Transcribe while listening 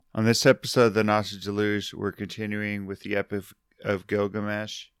On this episode of the Nasa Deluge, we're continuing with the Epic of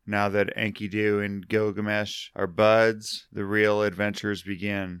Gilgamesh. Now that Enkidu and Gilgamesh are buds, the real adventures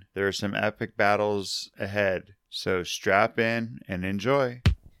begin. There are some epic battles ahead, so strap in and enjoy.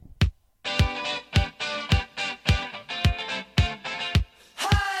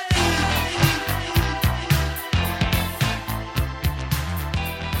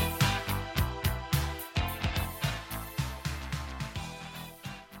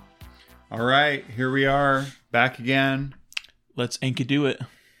 All right, here we are, back again. Let's Enkidu it.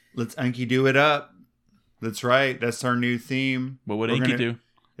 Let's Enkidu it up. That's right. That's our new theme. What would Enkidu?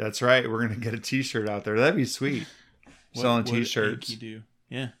 That's right. We're going to get a t-shirt out there. That'd be sweet. Selling t-shirts. Enkidu?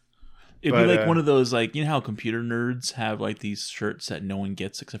 Yeah. It'd be like one of those, like, you know how computer nerds have like these shirts that no one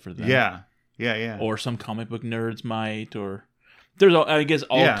gets except for them? Yeah. Or some comic book nerds might, or there's, I guess,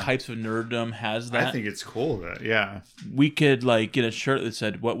 all types of nerddom has that. I think it's cool that, yeah. We could like get a shirt that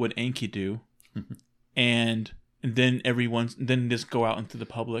said, "What would Enkidu?" and then then just go out into the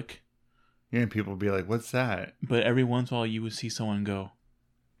public. Yeah, and people would be like, "What's that?" But every once in a while, you would see someone go,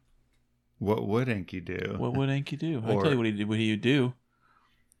 "What would Enkidu? What would Enkidu?" I'll tell you what he did. What he would do.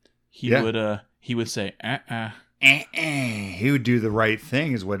 He would say, He would do the right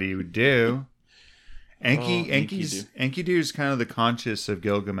thing, is what he would do. Enkidu is kind of the conscious of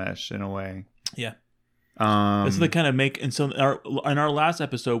Gilgamesh in a way. Yeah. This is the kind of and so in our last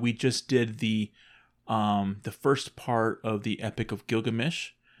episode we just did the first part of the Epic of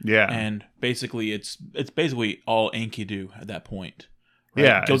Gilgamesh. Yeah. And basically it's basically all Enkidu at that point. Right?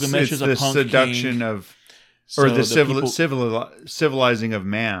 Yeah. Gilgamesh is a the punk seduction king. Of civilizing of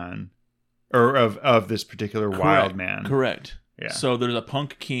man, or of this particular wild man. Correct. Yeah. So there's a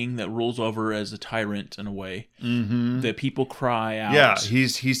punk king that rules over as a tyrant in a way. Mm-hmm. That people cry out. Yeah,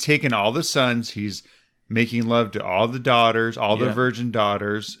 he's taken all the sons. He's making love to all the daughters, all the virgin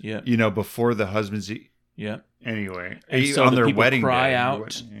daughters. Yeah. You know, before the husbands. Yeah. Anyway, and so on the their people wedding cry day,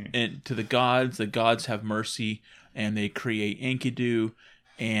 out and to the gods. The gods have mercy, and they create Enkidu,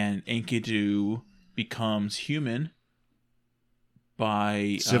 and Enkidu becomes human.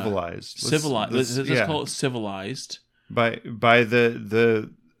 By civilized. Let's call it civilized. By a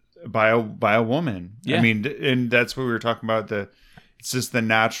woman. Yeah. I mean, and that's what we were talking about. It's just the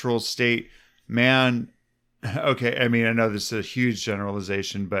natural state. Man, okay, I mean, I know this is a huge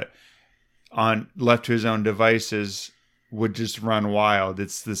generalization, but left to his own devices would just run wild.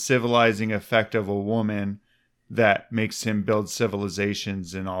 It's the civilizing effect of a woman that makes him build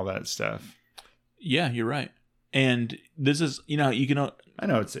civilizations and all that stuff. Yeah, you're right. And this is, I know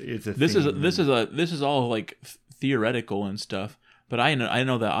it's a this theme. This is all like theoretical and stuff, but I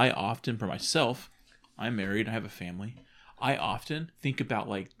know that I often, for myself, I'm married, I have a family. I often think about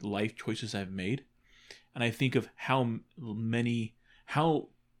like life choices I've made, and I think of how little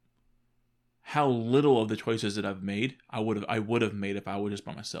of the choices that I've made I would have made if I was just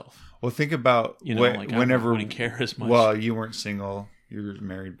by myself. Well, think about whenever I wouldn't care as much. Well, you weren't single, you were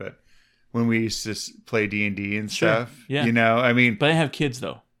married, but when we used to play D&D and stuff, yeah. I mean, but I have kids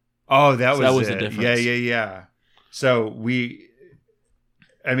though. Oh, that was the difference. Yeah. So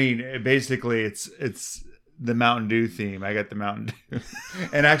basically it's the Mountain Dew theme. I got the Mountain Dew.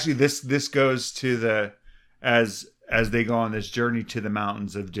 And actually this goes to as they go on this journey to the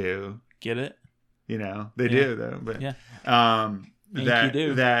mountains of dew. Get it? They do though, but yeah.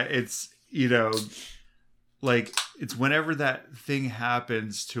 that it's, like it's whenever that thing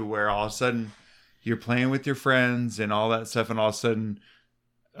happens to where all of a sudden you're playing with your friends and all that stuff, and all of a sudden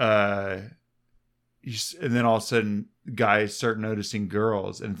and then all of a sudden guys start noticing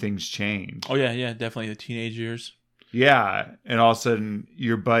girls and things change. Oh yeah, definitely the teenage years. Yeah, and all of a sudden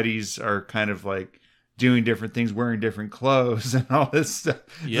your buddies are kind of like doing different things, wearing different clothes and all this stuff.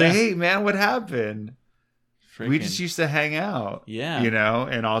 Yeah. Like, hey man, what happened? We just used to hang out. Yeah.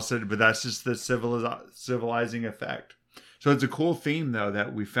 And also, but that's just the civilizing effect. So it's a cool theme though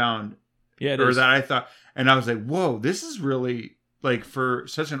that we found. Yeah, or that I thought, and I was like, whoa, this is really like for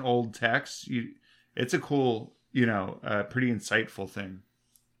such an old text. It's a cool, pretty insightful thing.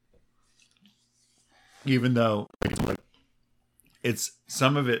 Even though it's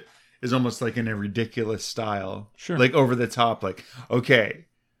some of it is almost like in a ridiculous style. Sure. Like over the top, like, okay.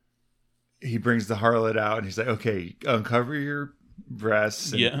 He brings the harlot out and he's like, okay, uncover your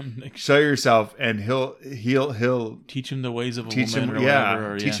breasts and show yourself, and he'll teach him the ways of a woman or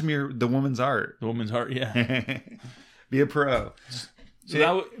whatever. Teach him the woman's art. The woman's art, yeah. Be a pro.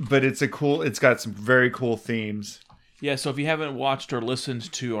 So but it's got some very cool themes. Yeah, so if you haven't watched or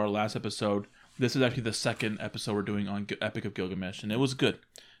listened to our last episode, this is actually the second episode we're doing on Epic of Gilgamesh, and it was good.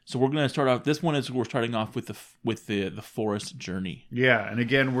 So we're going to start off. This one is we're starting off with the forest journey. Yeah, and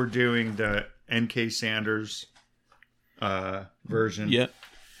again we're doing the N.K. Sanders version. Yep.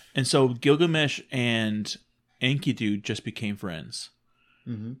 And so Gilgamesh and Enkidu just became friends.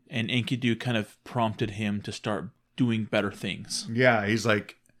 Mm-hmm. And Enkidu kind of prompted him to start doing better things. Yeah, he's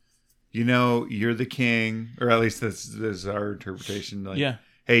like, you're the king, or at least this is our interpretation. Like, yeah.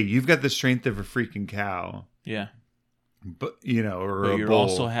 Hey, you've got the strength of a freaking cow. Yeah. But or but a you bull.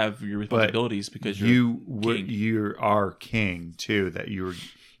 also have your responsibilities because you are king too. That you're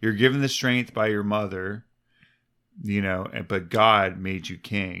given the strength by your mother. But God made you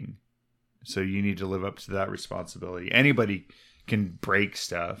king, so you need to live up to that responsibility. Anybody can break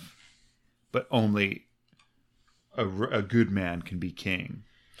stuff, but only a good man can be king.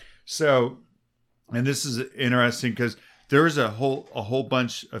 So, and this is interesting because there was a whole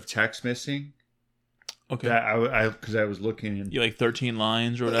bunch of text missing. Okay. That because I was looking in. You like 13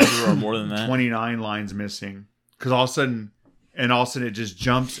 lines or whatever, or more than that. 29 lines missing because all of a sudden it just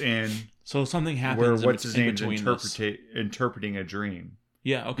jumps in. So something happens. Where what's his name interpreting a dream.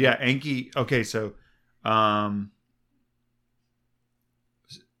 Yeah. Okay. Yeah. Enki. Okay. So,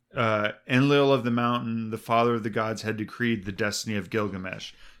 Enlil of the mountain, the father of the gods, had decreed the destiny of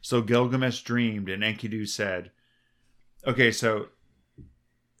Gilgamesh. So Gilgamesh dreamed, and Enkidu said, "Okay, so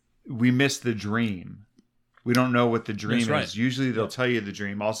we missed the dream. We don't know what the dream is. Right. Usually they'll tell you the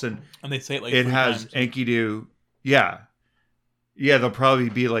dream. All of a sudden, and they say it like it 3 has times. Enkidu. Yeah, there'll probably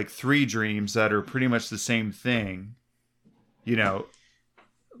be like 3 dreams that are pretty much the same thing.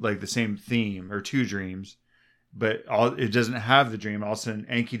 Like the same theme, or 2 dreams, but it doesn't have the dream. All of a sudden,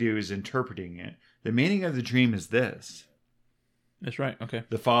 Enkidu is interpreting it. The meaning of the dream is this." That's right. Okay.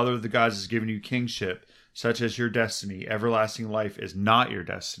 The father of the gods has given you kingship, such as your destiny. Everlasting life is not your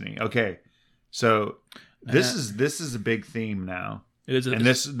destiny. Okay, so this is a big theme now. It is, and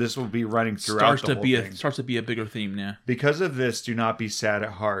this will be running throughout the whole thing. Starts to be a bigger theme now. Because of this, do not be sad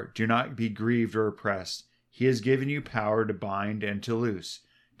at heart. Do not be grieved or oppressed. He has given you power to bind and to loose,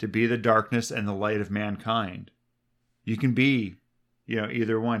 to be the darkness and the light of mankind. You can be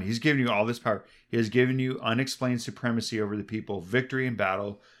either one. He's given you all this power. He has given you unexplained supremacy over the people, victory in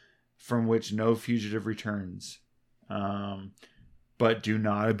battle from which no fugitive returns. But do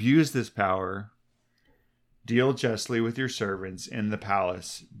not abuse this power. Deal justly with your servants in the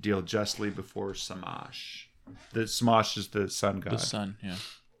palace. Deal justly before Samash. The Samash is the sun god. The sun, yeah.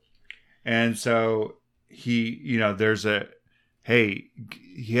 And so he, there's he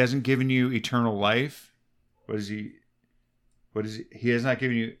hasn't given you eternal life. What is he? He has not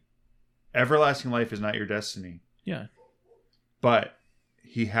given you everlasting life is not your destiny. Yeah. But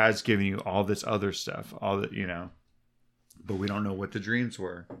he has given you all this other stuff, all that, but we don't know what the dreams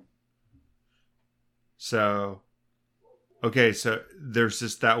were. So, okay. So there's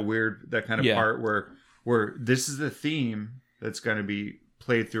just that kind of part where this is the theme that's going to be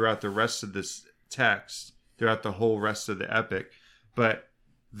played throughout the rest of this text, throughout the whole rest of the epic. But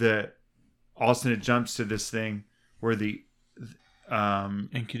all of a sudden it jumps to this thing where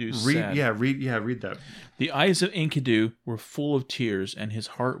Enkidu's read sad. That. The eyes of Enkidu were full of tears, and his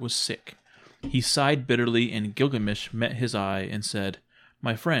heart was sick. He sighed bitterly, and Gilgamesh met his eye and said,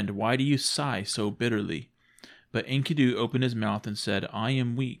 "My friend, why do you sigh so bitterly?" But Enkidu opened his mouth and said, "I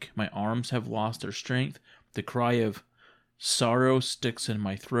am weak. My arms have lost their strength. The cry of sorrow sticks in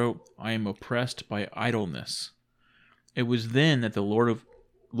my throat. I am oppressed by idleness." It was then that the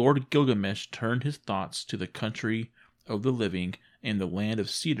Lord Gilgamesh turned his thoughts to the country of the living and the land of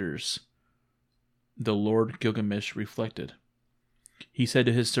cedars. The Lord Gilgamesh reflected. He said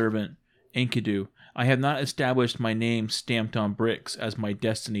to his servant Enkidu, "I have not established my name stamped on bricks as my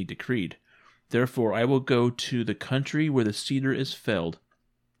destiny decreed. Therefore I will go to the country where the cedar is felled.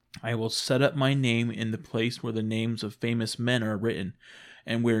 I will set up my name in the place where the names of famous men are written,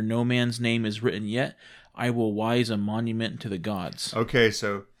 and where no man's name is written yet, I will wise a monument to the gods." Okay,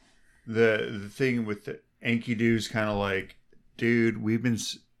 so the thing with the Enkidu's kind of like, dude, we've been,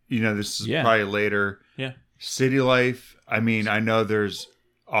 this is probably later. Yeah. City life. I mean, I know there's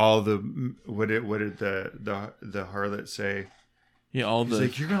all the what did the harlot say? Yeah, all He's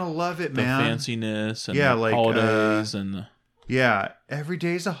like, you're gonna love it, the man. fanciness and Yeah, the like holidays and every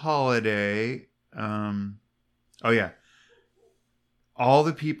day's a holiday. All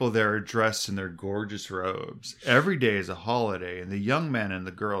the people there are dressed in their gorgeous robes. Every day is a holiday, and the young men and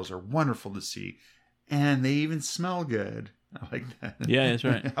the girls are wonderful to see, and they even smell good. I like that. Yeah, that's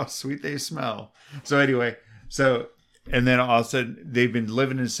right. How sweet they smell. So anyway, and then all of a sudden they've been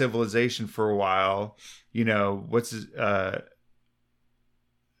living in civilization for a while. What's his,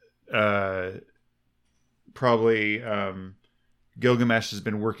 probably Gilgamesh has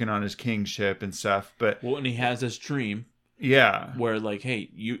been working on his kingship and stuff. But Well, and he has this dream yeah, where like, hey,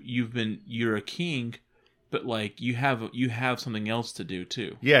 you're a king, but like you have something else to do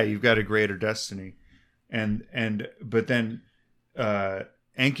too. yeah, you've got a greater destiny, but then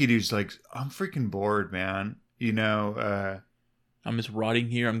Enkidu's like, I'm freaking bored, man. I'm just rotting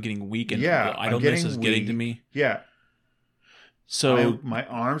here. I'm getting weak, and Yeah, the I'm idleness getting is getting weak. to me. Yeah, So my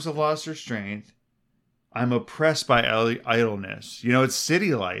arms have lost their strength. I'm oppressed by idleness. It's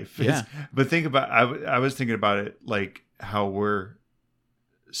city life. Yeah. But think about, I was thinking about it like how we're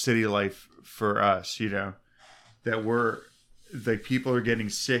city life for us, that we're like, people are getting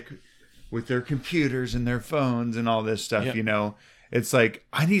sick with their computers and their phones and all this stuff, Yeah. It's like,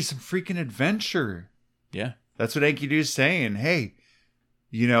 I need some freaking adventure. yeah, That's what Enkidu's saying. Hey,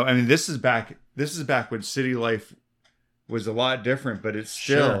 this is back when city life was a lot different, but it's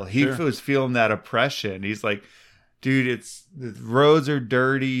still, he was feeling that oppression. He's like, dude, the roads are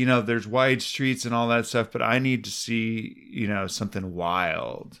dirty, there's wide streets and all that stuff, but I need to see, something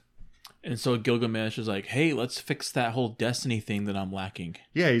wild. and so Gilgamesh is like, hey, let's fix that whole destiny thing that I'm lacking.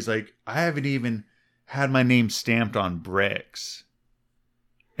 Yeah, he's like, I haven't even had my name stamped on bricks.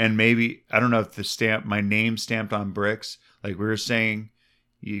 And maybe, I don't know if my name stamped on bricks, like we were saying,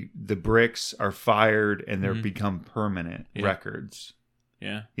 the bricks are fired and they're become permanent records.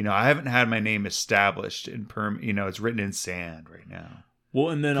 Yeah. I haven't had my name established in it's written in sand right now. Well,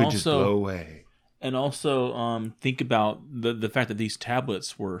 and then Could just blow away. And also, think about the fact that these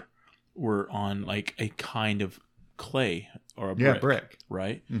tablets were on like a kind of clay or a brick. Brick.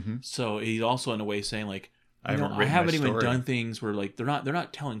 Right? Mm-hmm. So he's also in a way saying like, I haven't even done things where like they're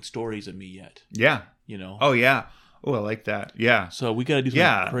not telling stories of me yet. Yeah. Oh yeah. Oh, I like that. Yeah. So we got to do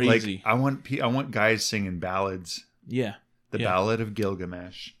something crazy. Like I want guys singing ballads. Yeah. The Ballad of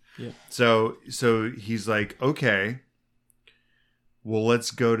Gilgamesh. Yeah. So he's like, okay, well,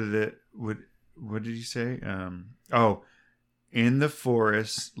 let's go to what did he say? In the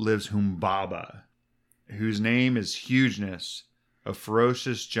forest lives Humbaba, whose name is Hugeness, a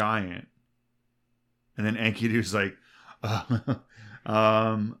ferocious giant. And then Enkidu's like,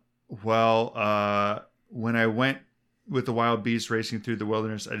 when I went with the wild beasts racing through the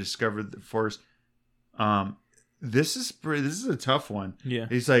wilderness, I discovered the forest. This is a tough one. Yeah.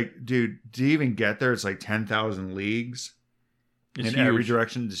 He's like, dude, to even get there, it's like 10,000 leagues in every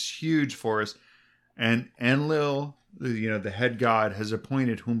direction. This huge forest. And Enlil, the head god, has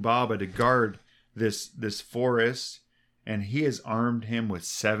appointed Humbaba to guard this forest, and he has armed him with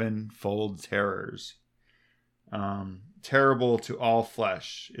 7-fold terrors. Terrible to all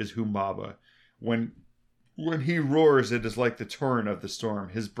flesh is Humbaba. When he roars, it is like the torrent of the storm.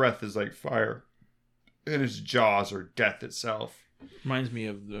 His breath is like fire, and his jaws are death itself. Reminds me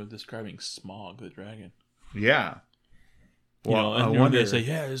of describing Smog, the dragon. Yeah. Well, I wonder, they say,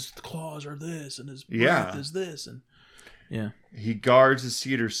 his claws are this, and his breath is this, and he guards the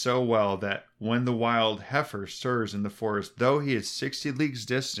cedar so well that when the wild heifer stirs in the forest, though he is 60 leagues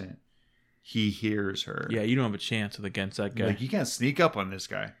distant, he hears her. Yeah, you don't have a chance against that guy. Like, you can't sneak up on this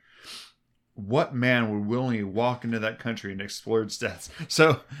guy. What man would willingly walk into that country and explore its depths?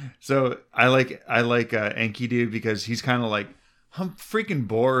 So I like Enkidu because he's kind of like, I'm freaking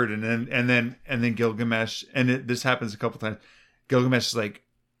bored, and then Gilgamesh, and this happens a couple times. Gilgamesh is like,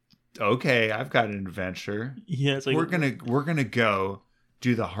 okay, I've got an adventure. Yeah, it's like we're gonna go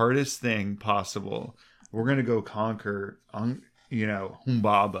do the hardest thing possible. We're gonna go conquer,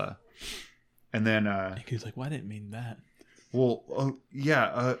 Humbaba, and then he's like, well, I didn't mean that. Well,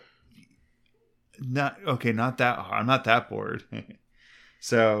 not that. I'm not that bored.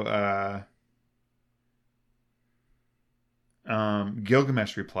 So,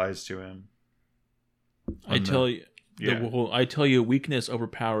 Gilgamesh replies to him. I tell you, weakness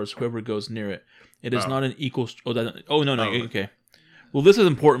overpowers whoever goes near it. It is not an equal. Okay. Well, this is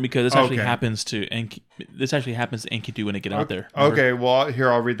important because this actually happens to Enkidu when they get out there. Remember? Okay, well, here,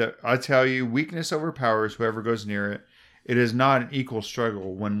 I'll read that. I tell you, weakness overpowers whoever goes near it. It is not an equal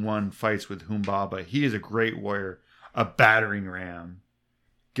struggle when one fights with Humbaba. He is a great warrior, a battering ram.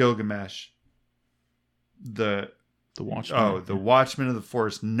 Gilgamesh, the watchman. The watchman of the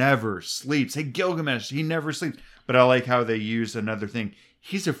forest never sleeps. Hey, Gilgamesh, he never sleeps. But I like how they use another thing.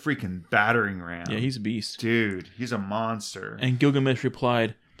 He's a freaking battering ram. Yeah, he's a beast. Dude, he's a monster. And Gilgamesh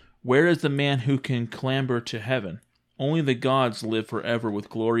replied, "Where is the man who can clamber to heaven? Only the gods live forever with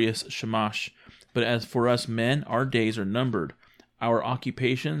glorious Shamash. But as for us men, our days are numbered. Our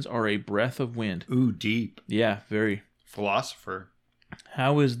occupations are a breath of wind." Ooh, deep. Yeah, very. Philosopher.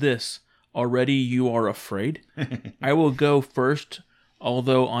 "How is this? Already you are afraid? I will go first,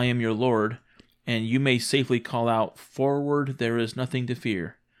 although I am your lord. and you may safely call out, 'Forward, there is nothing to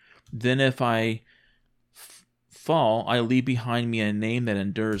fear.' Then if I fall, I leave behind me a name that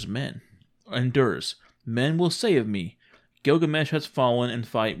endures. Men will say of me, 'Gilgamesh has fallen in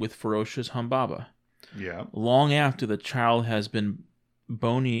fight with ferocious Humbaba.' Yeah. Long after the child has been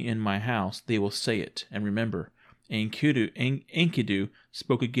bony in my house, they will say it. And remember, Enkidu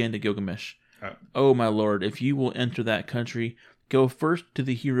spoke again to Gilgamesh. Oh, my lord, if you will enter that country, go first to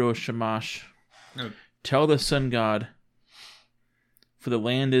the hero Shamash. Tell the sun god, for the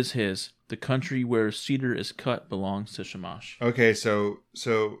land is his. The country where cedar is cut belongs to Shamash. Okay, so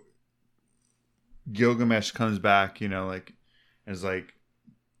Gilgamesh comes back, is like,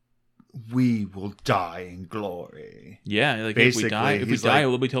 we will die in glory. Yeah, like basically, if we die,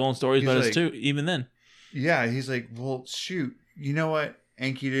 we'll be telling stories about us too, even then. Yeah, he's like, well, shoot, you know what,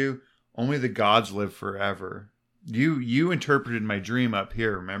 Enkidu? Only the gods live forever. You interpreted my dream up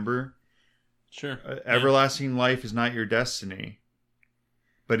here, remember? Sure. Everlasting life is not your destiny.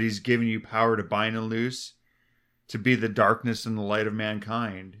 But he's given you power to bind and loose, to be the darkness and the light of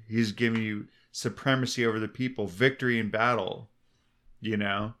mankind. He's given you supremacy over the people, victory in battle.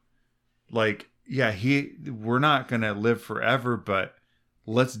 We're not going to live forever, but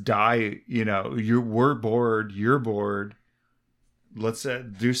let's die. We're bored. You're bored. Let's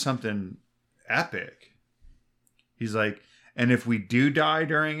do something epic. He's like, and if we do die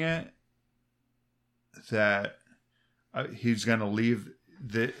during it, that he's going to leave,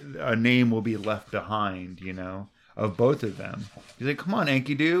 a name will be left behind, of both of them. He's like, come on,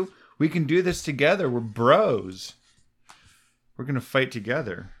 Enkidu, we can do this together. We're bros. We're going to fight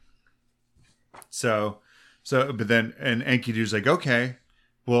together. But then Enkidu's like, okay,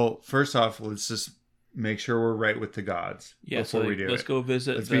 well, first off, let's just make sure we're right with the gods before we do let's go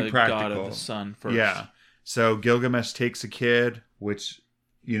visit the god of the sun first. Yeah. So Gilgamesh takes a kid, which,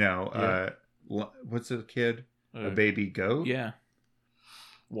 what's a kid? A baby goat? Yeah.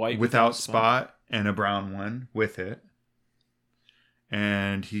 White without spot and a brown one with it.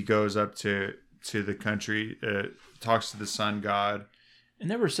 And he goes up to the country, talks to the sun god. It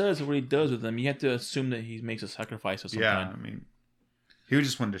never says what he does with them. You have to assume that he makes a sacrifice of some kind. Yeah, I mean, he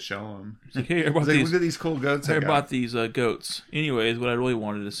just wanted to show him. He's like, hey, look at these cool goats. I bought these goats. Anyways, what I really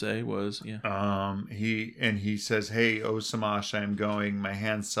wanted to say was, he says, hey, O Shamash, I am going. My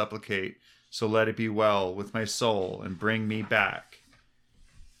hands supplicate. So let it be well with my soul and bring me back.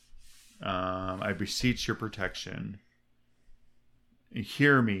 I beseech your protection.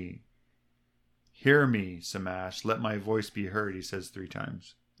 Hear me, Shamash. Let my voice be heard, he says 3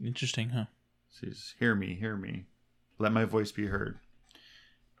 times. Interesting, huh? He says, hear me. Let my voice be heard.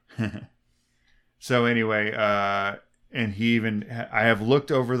 So anyway, and I have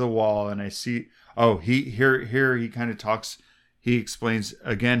looked over the wall and I see, he kind of talks, he explains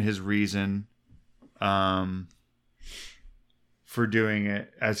again his reason, for doing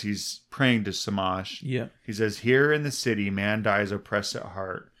it as he's praying to Shamash. Yeah. He says, here in the city, man dies oppressed at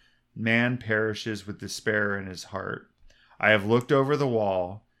heart. Man perishes with despair in his heart. I have looked over the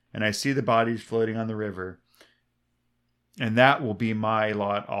wall, and I see the bodies floating on the river. And that will be my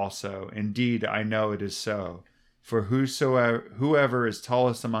lot also. Indeed, I know it is so. For whoever is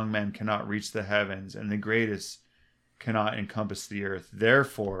tallest among men cannot reach the heavens, and the greatest cannot encompass the earth.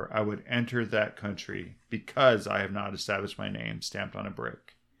 Therefore, I would enter that country, because I have not established my name stamped on a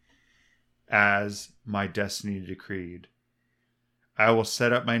brick, as my destiny decreed. I will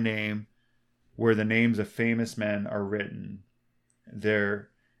set up my name where the names of famous men are written. There,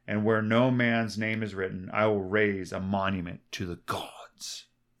 and where no man's name is written, I will raise a monument to the gods.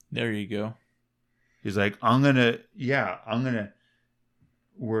 There you go. He's like, I'm gonna,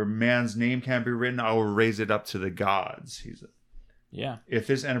 where man's name can't be written, I will raise it up to the gods. He's like, yeah. If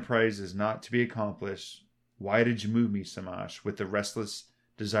this enterprise is not to be accomplished, why did you move me, Shamash, with the restless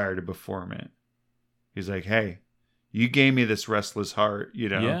desire to perform it? He's like, hey, you gave me this restless heart,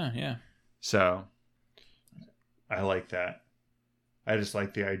 Yeah. So I like that. I just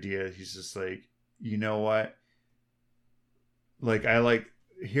like the idea. He's just like, you know what? Like, I like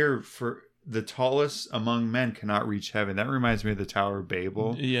here for the tallest among men cannot reach heaven. That reminds me of the Tower of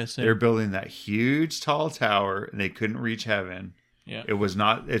Babel. Yes, they're building that huge tall tower and they couldn't reach heaven. Yeah, it's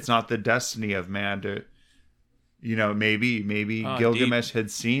not the destiny of man to, maybe Gilgamesh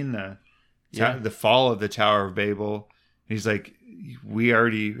had seen the fall of the Tower of Babel. He's like, we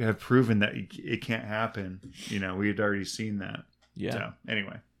already have proven that it can't happen. We had already seen that. Yeah. So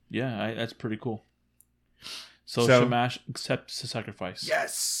anyway. Yeah, that's pretty cool. So Shamash accepts the sacrifice.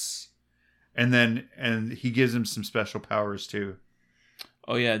 Yes. And he gives him some special powers too.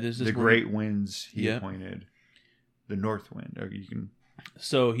 Oh yeah, there's this great winds he appointed. The north wind. Or you can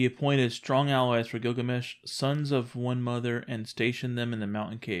So he appointed strong allies for Gilgamesh, sons of one mother, and stationed them in the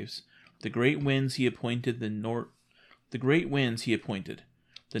mountain caves. The great winds he appointed. The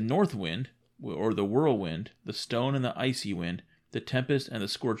north wind, or the whirlwind, the stone and the icy wind, the tempest and the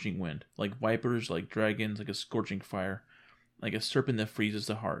scorching wind, like vipers, like dragons, like a scorching fire, like a serpent that freezes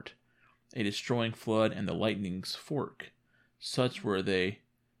the heart, a destroying flood, and the lightning's fork. Such were they,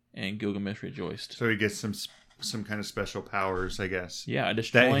 and Gilgamesh rejoiced. So he gets some kind of special powers, I guess. Yeah,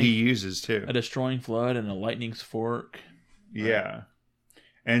 that he uses too. A destroying flood and a lightning's fork. Yeah,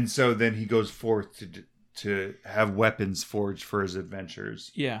 and so then he goes forth to have weapons forged for his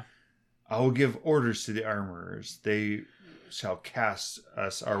adventures. Yeah. I will give orders to the armorers. They shall cast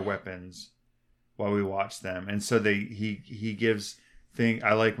us our weapons while we watch them. And so he gives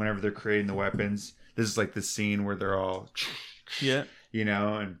I like whenever they're creating the weapons. This is like the scene where they're all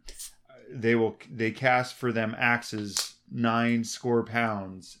and they cast for them axes 9 score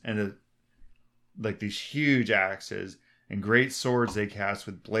pounds and like these huge axes, and great swords they cast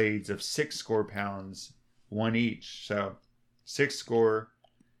with blades of 6 score pounds, one each. So 6 score.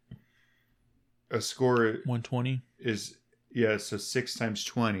 A score 120 is so 6 times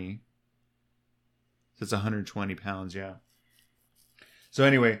 20. That's 120 pounds. Yeah. So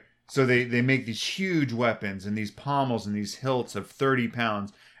anyway, so they make these huge weapons and these pommels and these hilts of 30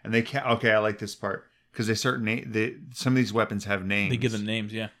 pounds, and they I like this part because they start some of these weapons have names. They give them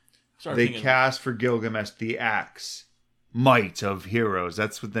names. Yeah. They cast for Gilgamesh the axe, might of heroes.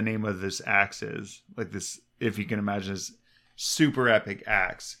 That's what the name of this axe is. Like this, if you can imagine, this super epic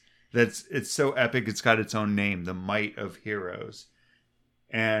axe. It's so epic. It's got its own name, the might of heroes,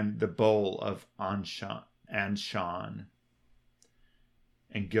 and the bowl of Anshan,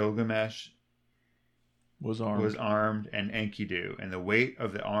 and Gilgamesh was armed, and Enkidu, and the weight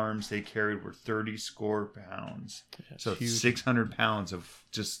of the arms they carried were 30 score pounds. Yeah, so huge. 600 pounds of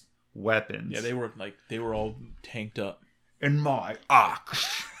just weapons. Yeah, they were all tanked up. And my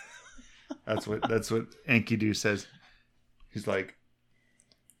ox. That's what Enkidu says. He's like.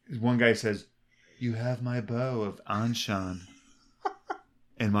 One guy says, "You have my bow of Anshan,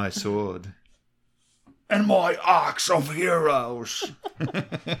 and my sword, and my axe of heroes."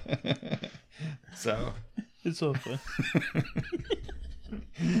 So it's so fun.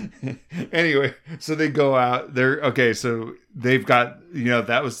 Anyway, so they go out. So they've got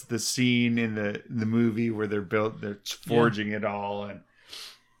that was the scene in the movie where they're forging it all and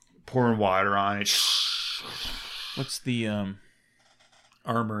pouring water on it. What's the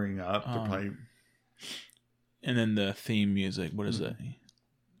armoring up to play, and then the theme music. What is that?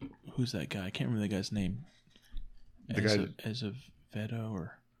 Who's that guy? I can't remember the guy's name. As of Vedo,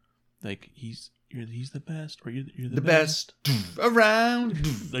 or like he's the best, or you're the best around.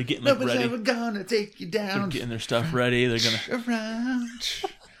 They're getting ready. Never gonna take you down. They're getting their stuff ready. They're gonna around.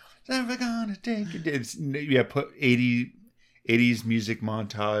 Never gonna take you down. Yeah, put 80s music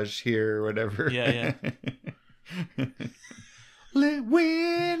montage here or whatever. Yeah. Let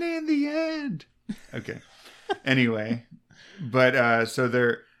win in the end. Okay. Anyway, but so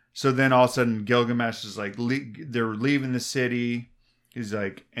then all of a sudden Gilgamesh is like they're leaving the city. He's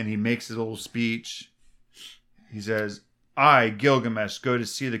like, and he makes his little speech. He says, "I, Gilgamesh, go to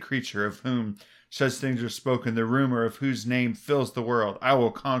see the creature of whom such things are spoken, the rumor of whose name fills the world. I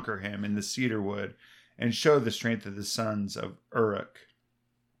will conquer him in the cedar wood and show the strength of the sons of Uruk.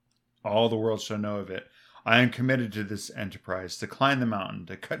 All the world shall know of it. I am committed to this enterprise, to climb the mountain,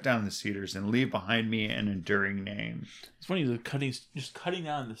 to cut down the cedars, and leave behind me an enduring name." It's funny, just cutting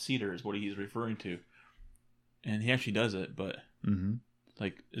down the cedar is what he's referring to. And he actually does it, but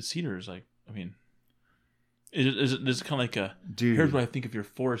like a cedar is like, I mean, is it kind of like a, dude, here's what I think of your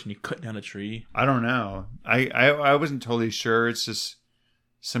forest, and you cut down a tree? I don't know. I wasn't totally sure. It's just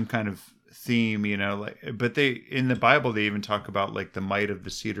some kind of theme, but they, in the Bible, they even talk about like the might of the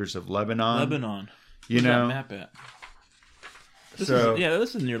cedars of Lebanon. Where's that map at? This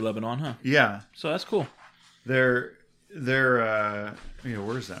is near Lebanon, huh? Yeah. So that's cool. They're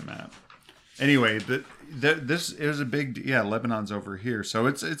where's that map? Anyway, this is a big, Lebanon's over here. So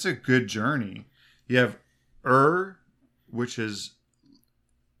it's a good journey. You have which is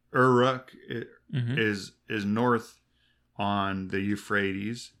Uruk is north on the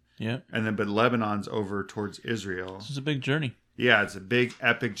Euphrates. Yeah. And then Lebanon's over towards Israel. This is a big journey. Yeah, it's a big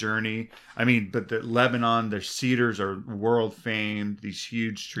epic journey. I mean, but the Lebanon, their cedars are world famed. These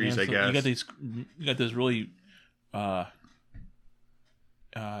huge trees, I guess. You got this really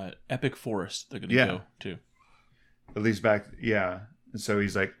epic forest they're gonna go to. At least back, So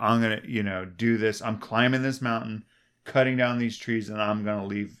he's like, I'm gonna, do this. I'm climbing this mountain, cutting down these trees, and I'm gonna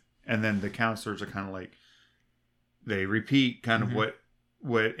leave. And then the counselors are kind of like, they repeat kind of what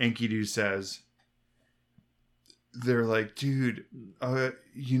what Enkidu says, they're like, dude,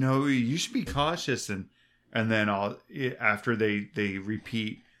 you should be cautious. And then after they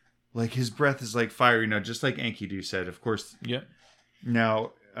repeat, like his breath is like fire, just like Enkidu said, of course. Yep.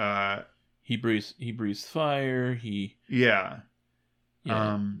 Now, he breathes fire. Yeah.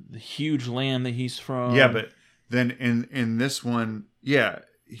 The huge land that he's from. Yeah, but then in this one,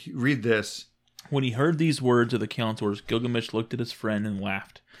 read this. When he heard these words of the counselors, Gilgamesh looked at his friend and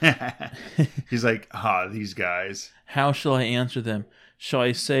laughed. He's like, these guys. How shall I answer them? Shall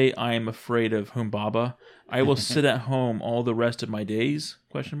I say I am afraid of Humbaba? I will sit at home all the rest of my days? ?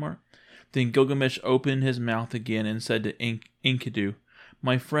 Then Gilgamesh opened his mouth again and said to Enkidu,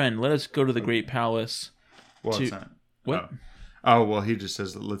 my friend, let us go to the great palace. Well, it's not. What? Oh, well, he just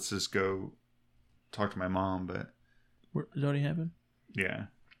says, let's just go talk to my mom, but... Does that already happen? Yeah.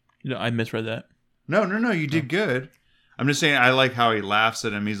 I misread that. No, you did good. I'm just saying, I like how he laughs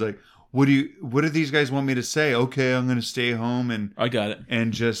at him. He's like, what do these guys want me to say? Okay, I'm going to stay home and... I got it.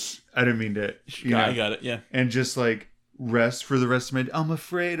 And just, I didn't mean to... I got it, yeah. And just like rest for the rest of my day. I'm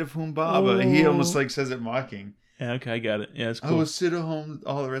afraid of Humbaba. He almost like says it mocking. Yeah, okay, I got it. Yeah, it's cool. I will sit at home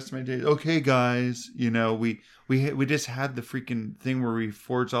all the rest of my days. Okay, guys, we just had the freaking thing where we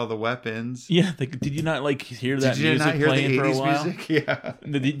forged all the weapons. Yeah, did you not hear that music music playing for a while? Music? Yeah.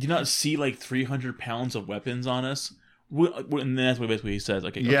 Did you not see 300 pounds of weapons on us? And that's what basically he says.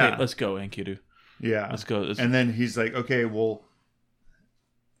 Okay, let's go, Enkidu. Yeah, let's go. And then he's like, okay, well,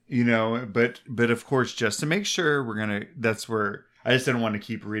 but of course, just to make sure, that's where I just didn't want to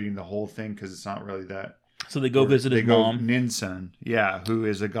keep reading the whole thing because it's not really that. So they go visit his mom. Ninsun, who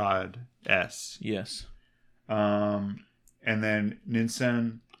is a goddess. Yes. And then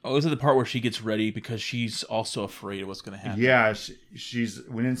Ninsun. Oh, this is the part where she gets ready because she's also afraid of what's going to happen. Yeah,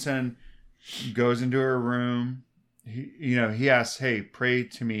 when Ninsun goes into her room, he asks, "Hey, pray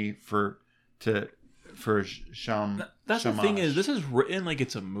to me for Sham." That's the thing is, this is written like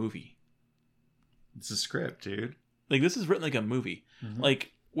it's a movie. It's a script, dude. This is written like a movie. Mm-hmm.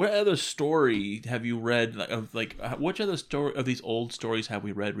 What other story have you read which other story of these old stories have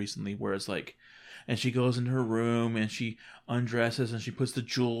we read recently where it's and she goes into her room and she undresses and she puts the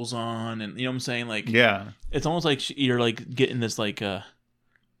jewels on and you know what I'm saying? It's almost like you're getting this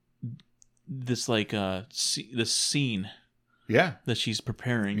this scene. Yeah. That she's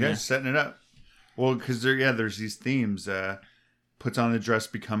preparing. Yeah, setting it up. Well, because there's these themes. Puts on the dress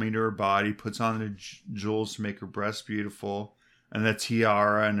becoming to her body, puts on the jewels to make her breasts beautiful. And the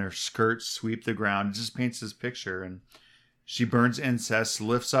tiara and her skirts sweep the ground. It just paints this picture. And she burns incense,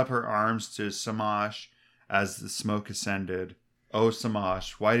 lifts up her arms to Samash as the smoke ascended. "O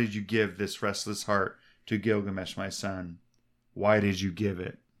Samash, why did you give this restless heart to Gilgamesh, my son? Why did you give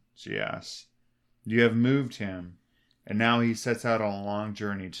it?" she asks. "You have moved him, and now he sets out on a long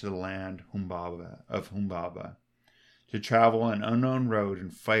journey to the land of Humbaba, to travel an unknown road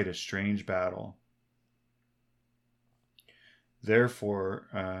and fight a strange battle.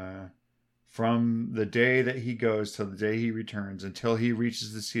 Therefore, from the day that he goes till the day he returns, until he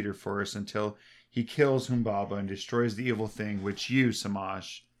reaches the cedar forest, until he kills Humbaba and destroys the evil thing which you,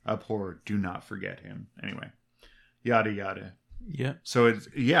 Samash, abhor, do not forget him." Anyway, yada yada. Yeah. So it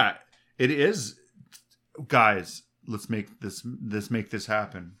is. Guys, let's make this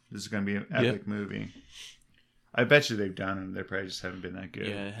happen. This is going to be an epic movie. I bet you they've done it. They probably just haven't been that good.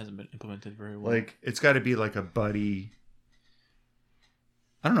 Yeah, it hasn't been implemented very well. It's got to be like a buddy.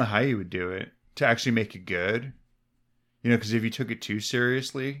 I don't know how you would do it to actually make it good. Because if you took it too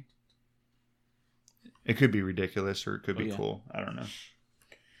seriously, it could be ridiculous or it could be cool. I don't know.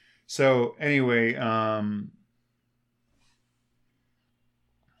 So anyway, so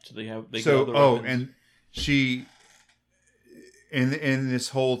they go and she in this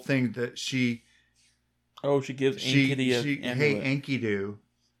whole thing that she gives Enkidu hey Enkidu,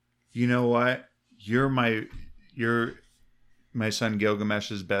 you know what? You're my son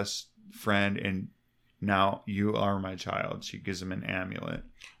Gilgamesh's best friend, and now you are my child. She gives him an amulet.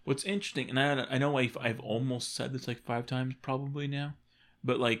 What's interesting, and I know I've almost said this 5 times probably now,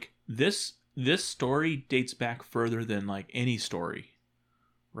 but this story dates back further than any story,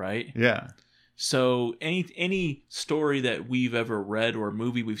 right? Yeah. So any story that we've ever read or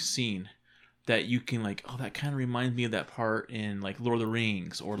movie we've seen that you can that kind of reminds me of that part in Lord of the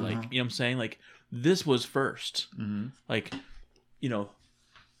Rings or you know what I'm saying? This was first. Mm-hmm.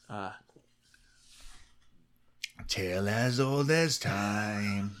 Tale as old as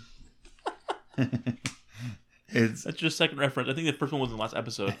time. That's just a second reference. I think the first one was in the last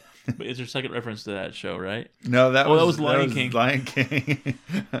episode. But it's your second reference to that show, right? No, that was Lion King. Lion King.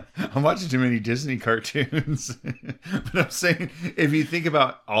 I'm watching too many Disney cartoons. But I'm saying, if you think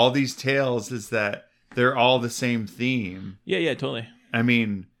about all these tales, is that they're all the same theme. Yeah, totally. I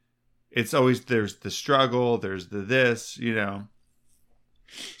mean, it's always, there's the struggle, there's the this, you know.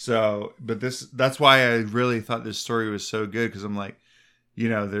 So, but that's why I really thought this story was so good, because I'm like, you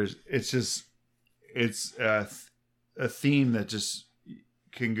know, it's a theme that just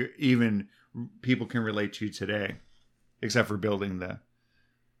even people can relate to today, except for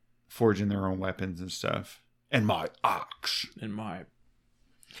forging their own weapons and stuff. And my ox.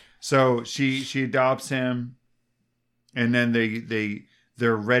 So she adopts him, and then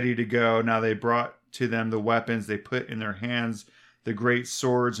they're ready to go. Now they brought to them the weapons. They put in their hands the great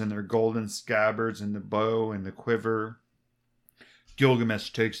swords and their golden scabbards and the bow and the quiver.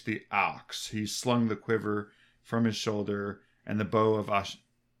 Gilgamesh takes the ox. He slung the quiver from his shoulder and the bow of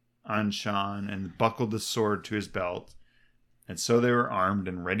Anshan, and buckled the sword to his belt. And so they were armed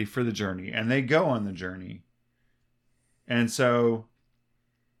and ready for the journey. And they go on the journey. And so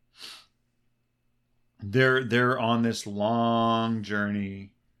they're on this long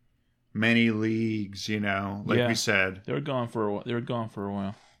journey, many leagues, you know, like we said. They were gone for a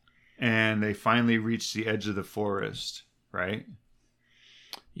while. And they finally reached the edge of the forest, right?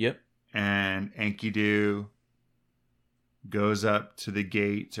 Yep. And Enkidu goes up to the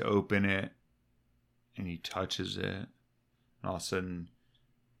gate to open it, and he touches it, and all of a sudden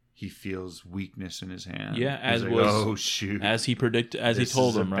he feels weakness in his hand. Yeah, as he predicted, as he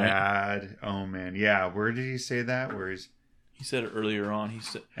told him, right? Bad omen. Yeah, where did he say that? He said it earlier on. He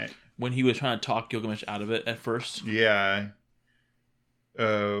said when he was trying to talk Gilgamesh out of it at first. Yeah.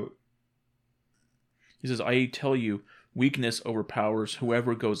 He says, "I tell you, weakness overpowers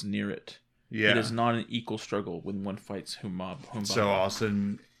whoever goes near it. Yeah. It is not an equal struggle when one fights Humbaba." So all of a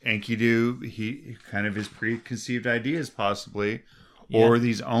sudden, Enkidu, he kind of his preconceived ideas possibly, or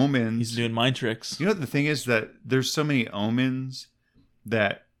these omens. He's doing mind tricks. You know, the thing is that there's so many omens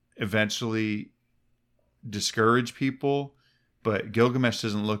that eventually discourage people, but Gilgamesh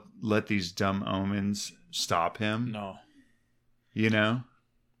doesn't let these dumb omens stop him. No. You know?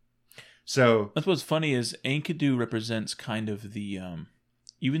 So that's what's funny is Enkidu represents kind of the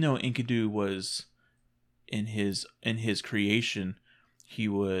even though Enkidu was in his creation, he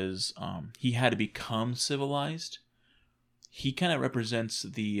was he had to become civilized. He kind of represents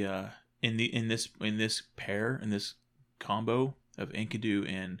the in this combo of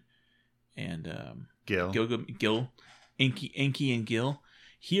Enkidu and Gil, Enki and Gil.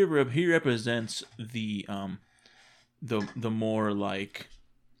 He represents the more like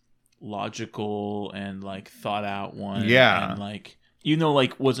logical and like thought out one. Yeah, and like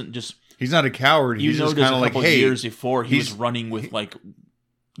like wasn't just he's not a coward. He's just kind of like, hey, years before he was running with like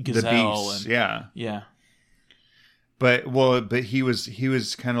gazelle the beasts, and yeah. But he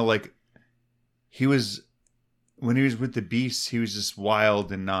was kind of like when he was with the beasts, he was just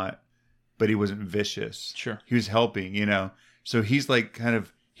wild and but he wasn't vicious. Sure, he was helping, you know. So he's like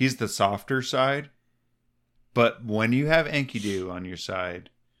he's the softer side. But when you have Enkidu on your side,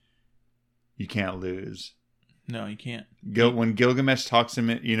 you can't lose. No, you can't. When Gilgamesh talks him,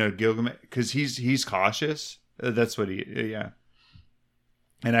 you know, Gilgamesh, because he's cautious. That's what yeah.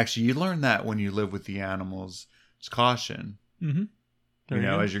 And actually, you learn that when you live with the animals. It's caution. Mm-hmm. You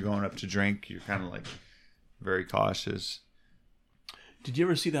know, as you're going up to drink, you're kind of like very cautious. Did you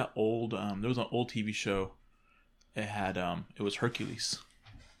ever see that old? There was an old TV show. It had it was Hercules.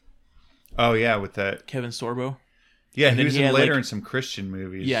 Oh yeah, with that Kevin Sorbo. Yeah, he was later in some Christian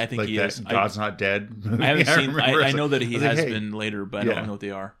movies. Yeah, I think like he that is. God's Not Dead movie. I haven't seen. I know that he has been later, but I don't know what they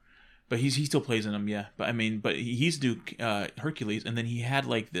are. But he still plays in them. Yeah, but I mean, he's do Hercules, and then he had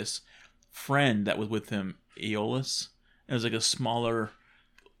like this friend that was with him, Aeolus. It was like a smaller,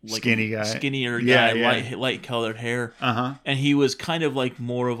 like skinnier guy, light colored hair. And he was kind of like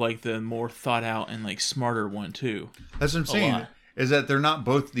more of like the more thought out and like smarter one too. That's what I'm saying. Is that they're not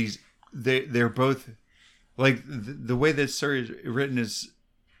both these? They're both. Like the way this story is written is,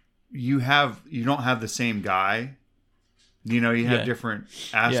 you don't have the same guy, you know. You have different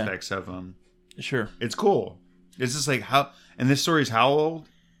aspects of them. Sure, it's cool. It's just like and this story is how old?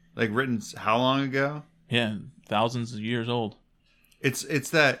 Like written how long ago? Yeah, thousands of years old. It's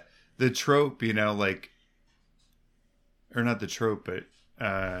that the trope, you know, like, or not the trope, but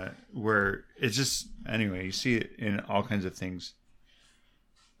where it's just anyway. You see it in all kinds of things,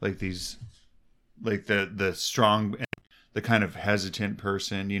 like these. Like the strong, the kind of hesitant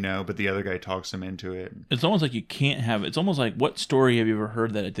person, you know, but the other guy talks him into it. It's almost like you can't have it. It's almost like, what story have you ever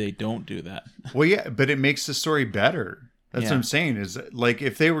heard that they don't do that? Well, yeah, but it makes the story better. That's what I'm saying. Is like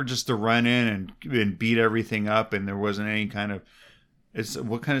if they were just to run in and beat everything up, and there wasn't any kind of,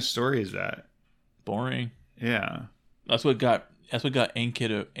 what kind of story is that? Boring. Yeah. That's what got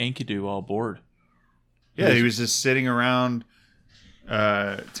Enkidu all bored. Yeah, he was just sitting around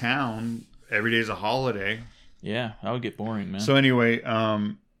town. Every day's a holiday. Yeah, that would get boring, man. So anyway,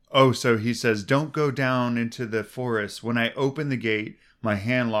 so he says, "Don't go down into the forest. When I opened the gate, my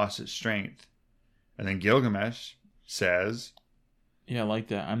hand lost its strength." And then Gilgamesh says, "Yeah, I like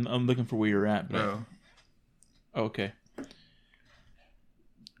that. I'm looking for where you're at." But okay.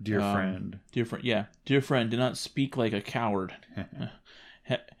 Dear friend, do not speak like a coward.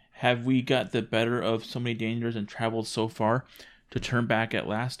 Have we got the better of so many dangers and traveled so far to turn back at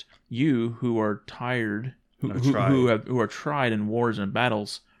last? You who are tired, who are tried in wars and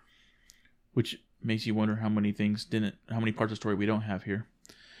battles, which makes you wonder how many parts of the story we don't have here.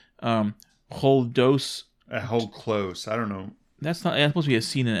 Hold close. I don't know. That's supposed to be a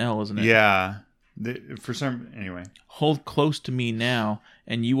C and an L, isn't it? Yeah. Anyway. Hold close to me now,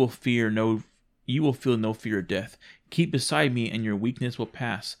 and you will feel no fear of death. Keep beside me, and your weakness will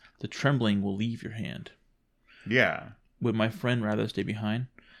pass. The trembling will leave your hand. Yeah. Would my friend rather stay behind?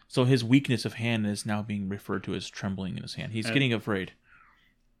 So his weakness of hand is now being referred to as trembling in his hand. He's getting afraid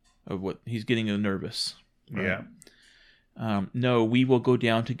of what he's getting nervous. Right? Yeah. No, we will go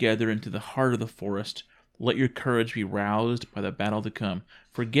down together into the heart of the forest. Let your courage be roused by the battle to come.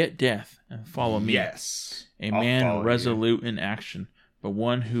 Forget death and follow me. Yes. A man resolute in action, but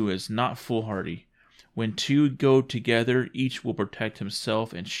one who is not foolhardy. When two go together, each will protect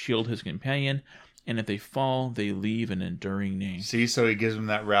himself and shield his companion. And if they fall, they leave an enduring name. See, so he gives them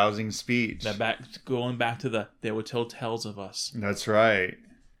that rousing speech. Going back to they will tell tales of us. That's right.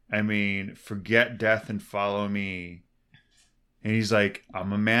 I mean, forget death and follow me. And he's like,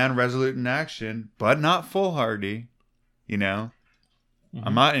 I'm a man resolute in action, but not foolhardy. You know? Mm-hmm.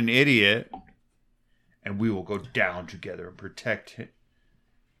 I'm not an idiot. And we will go down together and protect him.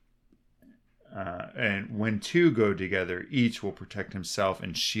 And when two go together, each will protect himself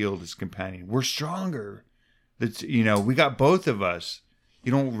and shield his companion. We're stronger. We got both of us.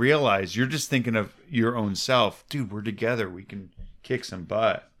 You don't realize. You're just thinking of your own self. Dude, we're together. We can kick some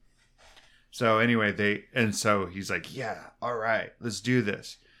butt. So anyway, so he's like, yeah, all right, let's do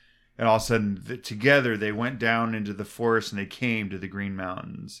this. And all of a sudden, together, they went down into the forest and they came to the Green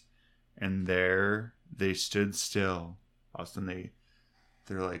Mountains. And there they stood still. All of a sudden,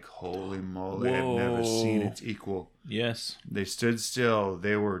 they're like, holy moly, I've never seen its equal. Yes. They stood still.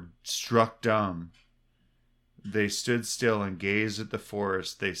 They were struck dumb. They stood still and gazed at the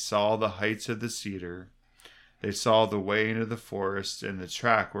forest. They saw the heights of the cedar. They saw the way into the forest and the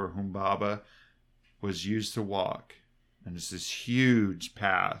track where Humbaba was used to walk. And it's this huge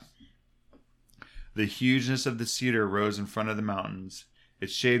path. The hugeness of the cedar rose in front of the mountains.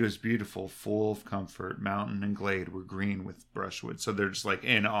 Its shade was beautiful, full of comfort. Mountain and glade were green with brushwood. So they're just like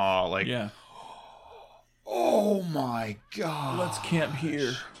in awe. Like, yeah. Oh my God. Let's camp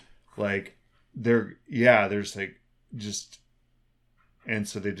here. Like, there's like just. And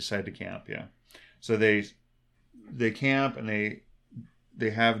so they decide to camp, yeah. So they camp and they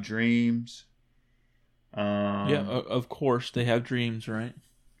have dreams. Of course they have dreams, right?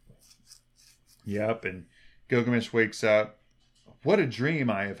 Yep, and Gilgamesh wakes up. What a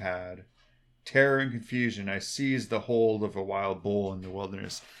dream I have had. Terror and confusion. I seized the hold of a wild bull in the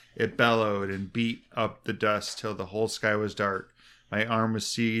wilderness. It bellowed and beat up the dust till the whole sky was dark. My arm was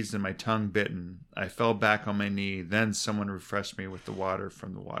seized and my tongue bitten. I fell back on my knee. Then someone refreshed me with the water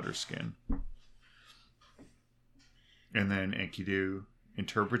from the water skin. And then Enkidu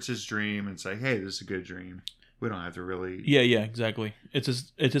interprets his dream and say, hey, this is a good dream. We don't have to really... Yeah, exactly. It's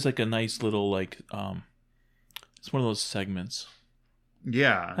just like a nice little, like, it's one of those segments.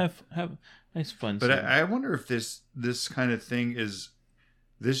 Yeah. Have nice fun. But I wonder if this kind of thing is...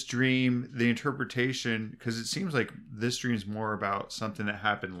 This dream, the interpretation... Because it seems like this dream's more about something that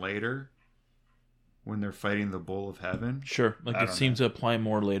happened later when they're fighting the bull of heaven. Sure. Like it seems to apply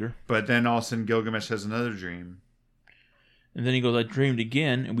more later. But then all of a sudden Gilgamesh has another dream. And then he goes, I dreamed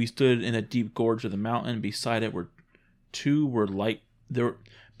again, and we stood in a deep gorge of the mountain. Beside it we two were like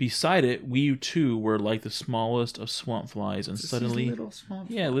the smallest of swamp flies. And suddenly, little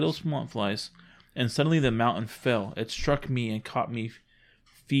swamp flies. And suddenly the mountain fell. It struck me and caught my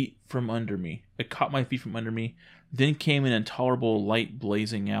feet from under me. Then came an intolerable light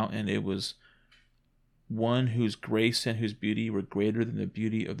blazing out, and it was one whose grace and whose beauty were greater than the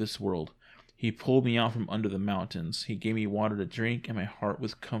beauty of this world. He pulled me out from under the mountains. He gave me water to drink, and my heart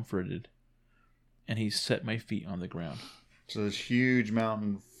was comforted. And he set my feet on the ground. So this huge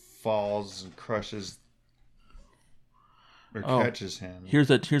mountain falls and crushes or catches him. Here's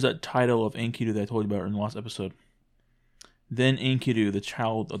that title of Enkidu that I told you about in the last episode. Then Enkidu, the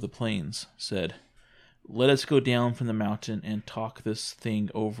child of the plains, said, "Let us go down from the mountain and talk this thing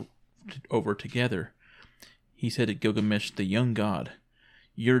over together." He said to Gilgamesh, the young god,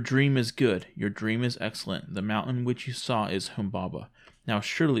 "Your dream is good. Your dream is excellent. The mountain which you saw is Humbaba. Now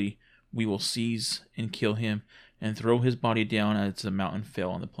surely we will seize and kill him and throw his body down as the mountain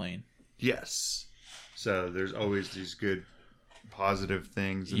fell on the plain." Yes. So there's always these good, positive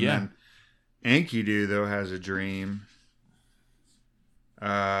things. And Yeah. then Enkidu, though, has a dream.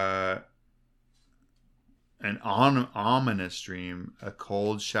 An ominous dream. A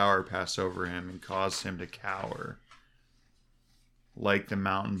cold shower passed over him and caused him to cower, like the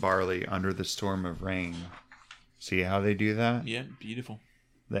mountain barley under the storm of rain. See how they do that? Yeah, beautiful.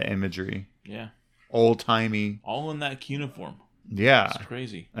 The imagery. Yeah. Old-timey. All in that uniform. Yeah. It's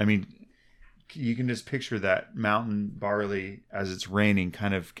crazy. I mean, you can just picture that mountain barley as it's raining,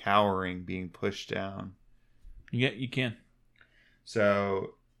 kind of cowering, being pushed down. Yeah, you can.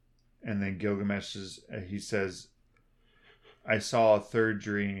 So, and then Gilgamesh he says, "I saw a third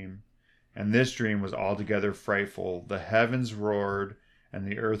dream, and this dream was altogether frightful. The heavens roared, and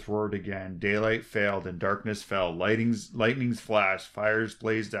the earth roared again. Daylight failed, and darkness fell. Lightnings flashed, fires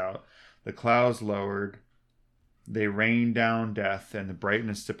blazed out. The clouds lowered. They rained down death, and the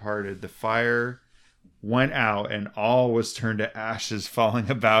brightness departed. The fire went out, and all was turned to ashes,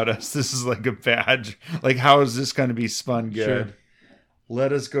 falling about us." This is like a bad... Like, how is this going to be spun good? Sure.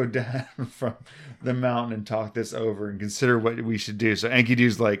 "Let us go down from the mountain and talk this over and consider what we should do." So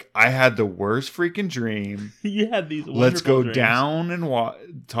Enkidu's like, "I had the worst freaking dream. You had these Let's go dreams. down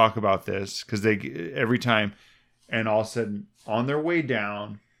and talk about this." Because they every time, and all of a sudden, on their way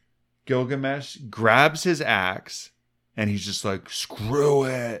down, Gilgamesh grabs his axe and he's just like, "Screw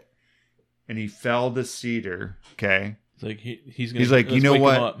it!" And he felled the cedar. Okay, It's like he's like, "You know wake him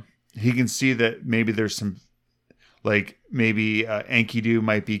what?" up. He can see that maybe there's some, like, maybe Enkidu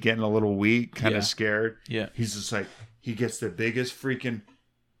might be getting a little weak, kind of scared. Yeah. He's just like, he gets the biggest freaking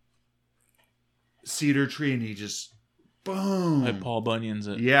cedar tree and he just, boom. Like Paul Bunyan's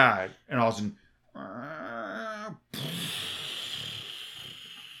it. Yeah. And all of a sudden,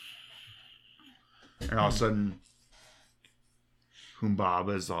 and all of a sudden,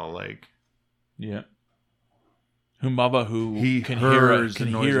 Humbaba's all like, Yeah. Humbaba, who He can hears the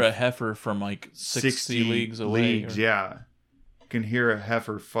hear noise a of heifer from like 60 leagues away. leagues, yeah. Can hear a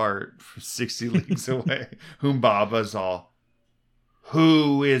heifer fart from 60 leagues away. Humbaba's all,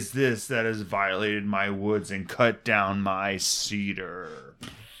 "Who is this that has violated my woods and cut down my cedar?"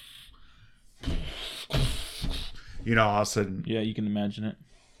 You know, all of a sudden. Yeah, you can imagine it.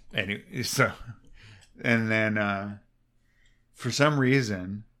 Anyway, so, and then for some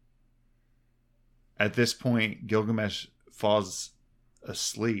reason, at this point, Gilgamesh falls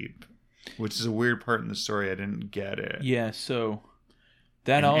asleep, which is a weird part in the story. I didn't get it. Yeah, so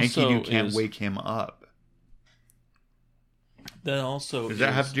that And also Enkidu can't is, wake him up. that also Does that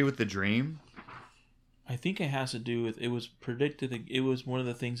is- have to do with the dream? I think it has to do with, it was predicted, it was one of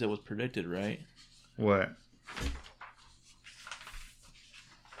the things that was predicted, right? What?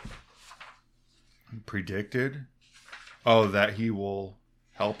 Predicted? Oh, that he will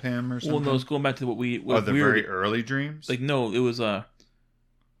help him or something? Well, no, it's going back to what we Oh, the very early dreams? like, no, it was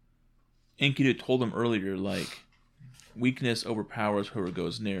Enkidu told him earlier, like, weakness overpowers whoever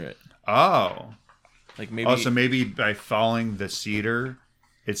goes near it. Oh. Like, maybe Also, maybe by falling the cedar,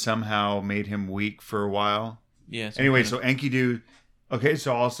 it somehow made him weak for a while. yeah. some Anyway, kind so of- Enkidu, okay,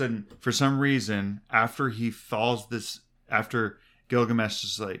 so all of a sudden, for some reason, after he falls after Gilgamesh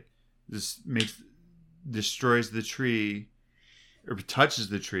is like, destroys the tree, or touches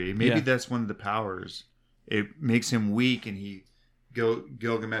the tree, maybe Yeah. that's one of the powers. It makes him weak, and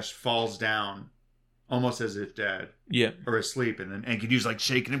Gilgamesh falls down, almost as if dead, yeah, or asleep, and then Enkidu's like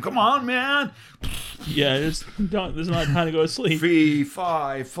shaking him, "Come on, man! yeah. There's not time to go to sleep. Fee,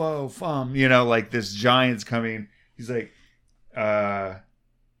 fi, fo, fum." You know, like this giant's coming. He's like, where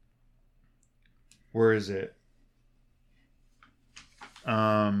is it?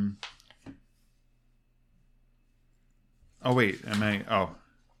 Oh, wait. Oh.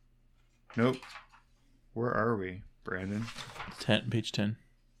 Nope. Where are we, Brandon? Page 10.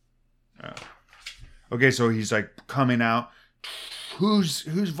 Okay, so he's like coming out. Who's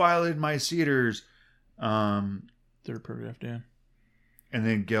violated my cedars? Third paragraph down. And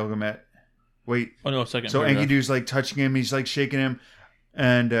then Gilgamesh. Wait. Oh, no, second So paragraph. Enkidu's like touching him. He's like shaking him,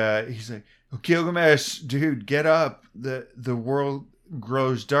 and he's like, "Gilgamesh, dude, get up! The world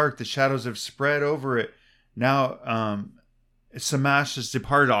grows dark. The shadows have spread over it now." Shamash has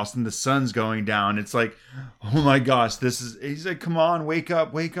departed Austin. The sun's going down. It's like, oh my gosh, he's like, come on, wake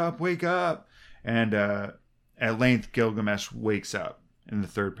up, wake up, wake up. And at length, Gilgamesh wakes up in the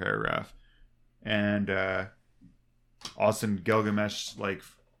third paragraph. And all of a sudden, Gilgamesh like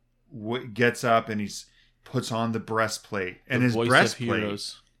gets up and he puts on the breastplate. And his breastplate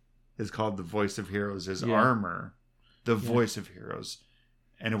is called the Voice of Heroes. His armor, the Voice of Heroes.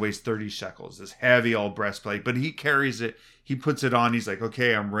 And it weighs 30 shekels. This heavy old breastplate. But he carries it. He puts it on. He's like,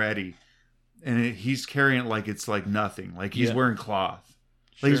 okay, I'm ready. And he's carrying it like it's like nothing. Like he's wearing cloth.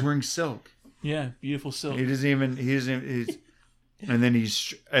 Sure. Like he's wearing silk. Yeah, beautiful silk. And then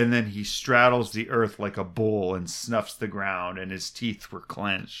he straddles the earth like a bull and snuffs the ground, and his teeth were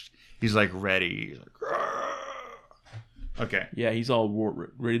clenched. He's like ready. He's like, Rrr! Okay. Yeah, he's all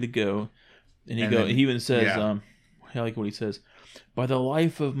ready to go. And he even says, I like what he says. By the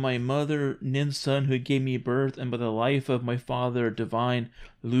life of my mother Ninsun, who gave me birth, and by the life of my father divine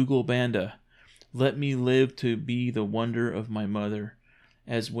Lugalbanda, let me live to be the wonder of my mother,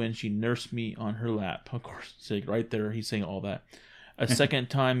 as when she nursed me on her lap. Of course, right there, he's saying all that. A second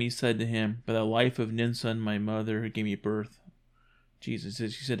time he said to him, by the life of Ninsun, my mother, who gave me birth. Jesus, he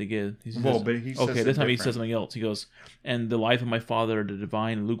said again. But he says okay, this time he says something else. He goes, and the life of my father, the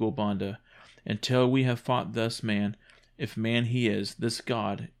divine Lugalbanda, until we have fought thus, man, if man he is, this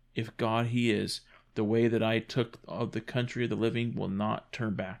God, if God he is, the way that I took of the country of the living will not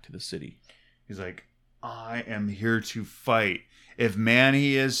turn back to the city. He's like, I am here to fight. If man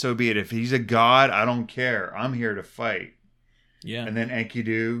he is, so be it. If he's a god, I don't care. I'm here to fight. Yeah. And then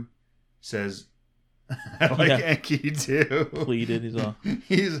Enkidu says, I like Enkidu. Pleaded.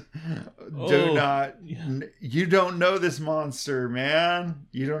 You don't know this monster, man.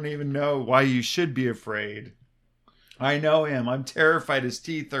 You don't even know why you should be afraid. I know him. I'm terrified. His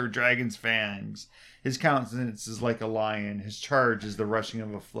teeth are dragon's fangs. His countenance is like a lion. His charge is the rushing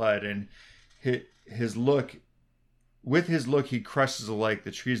of a flood. And his look, with his look, he crushes alike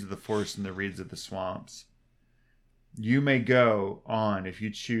the trees of the forest and the reeds of the swamps. You may go on if you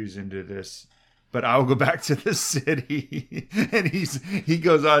choose into this, but I will go back to the city. And he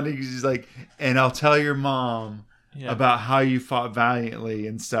goes on. He's like, and I'll tell your mom about how you fought valiantly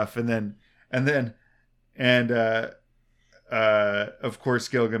and stuff. And of course,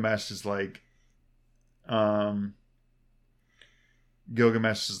 Gilgamesh is like, come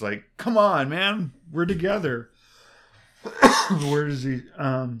on, man, we're together. Where is he?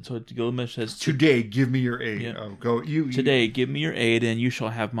 So Gilgamesh says, today, give me your aid. Yeah. Oh, go you. Today, give me your aid, and you shall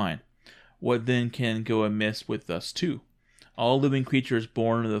have mine. What then can go amiss with us two? All living creatures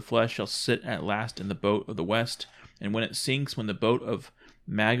born of the flesh shall sit at last in the boat of the west, and when it sinks, when the boat of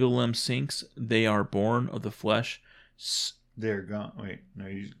Magalim sinks, they are born of the flesh. They're gone. Wait, no,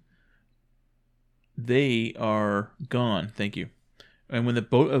 They are gone. Thank you. And when the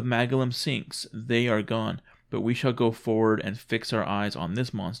boat of Magalim sinks, they are gone. But we shall go forward and fix our eyes on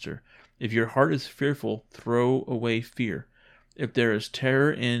this monster. If your heart is fearful, throw away fear. If there is terror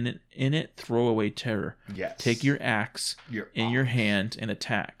in it, throw away terror. Yes. Take your axe in your hand and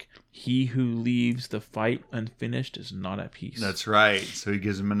attack. He who leaves the fight unfinished is not at peace. That's right. So he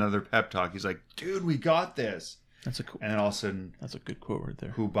gives him another pep talk. He's like, dude, we got this. That's a cool. And then all of a sudden, that's a good quote right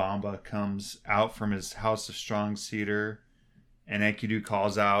there. Humbaba comes out from his house of strong cedar, and Enkidu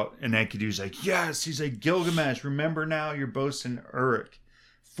calls out, and Enkidu's like, yes. He's like, Gilgamesh, remember now your boast in Uruk.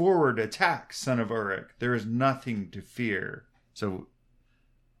 Forward, attack, son of Uruk. There is nothing to fear. So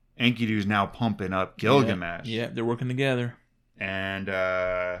Enkidu's now pumping up Gilgamesh. Yeah, they're working together. And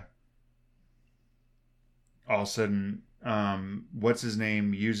all of a sudden, what's his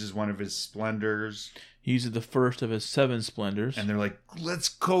name uses one of his splendors. He uses the first of his 7 splendors. And they're like, let's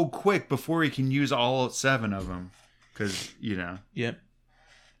go quick before he can use all 7 of them. Because, Yep.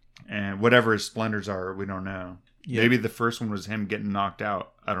 And whatever his splendors are, we don't know. Yep. Maybe the first one was him getting knocked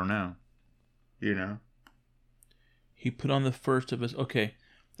out. I don't know. He put on the first of his... Okay,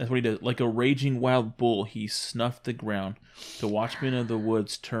 that's what he did. Like a raging wild bull, he snuffed the ground. The watchman of the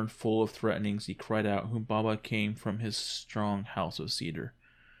woods turned full of threatenings. He cried out, Humbaba came from his strong house of cedar.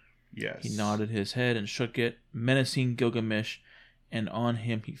 Yes. He nodded his head and shook it, menacing Gilgamesh, and on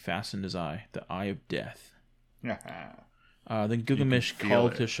him he fastened his eye, the eye of death. Then Gilgamesh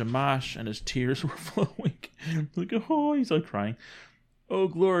called to Shamash, and his tears were flowing. Like, oh, he's like crying. Oh,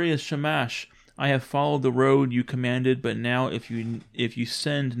 glorious Shamash, I have followed the road you commanded, but now if you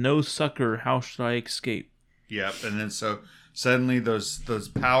send no succor, how should I escape? Yep. And then so suddenly those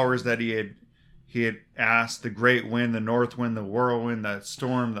powers that he had asked, the great wind, the north wind, the whirlwind, the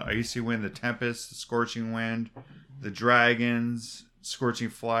storm, the icy wind, the tempest, the scorching wind, the dragons, scorching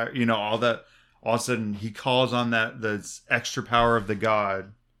fire, all of a sudden he calls on the extra power of the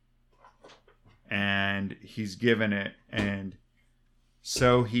god, and he's given it, and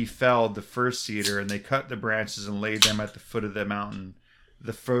so he felled the first cedar, and they cut the branches and laid them at the foot of the mountain.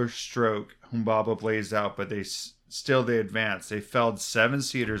 The first stroke, Humbaba blazed out, but they advanced. They felled 7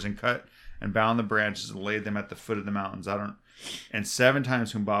 cedars and cut and bound the branches and laid them at the foot of the mountains. And 7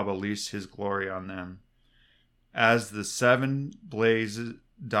 times Humbaba leased his glory on them. As the seventh blaze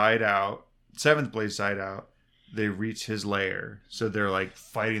died out, they reached his lair. So they're like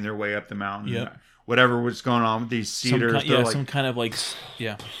fighting their way up the mountain. Yep. Whatever was going on with these cedars, some kind of like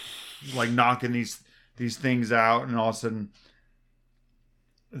knocking these things out, and all of a sudden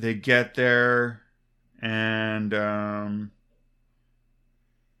they get there, and all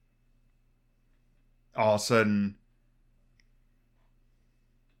of a sudden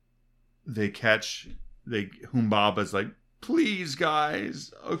Humbaba's like, please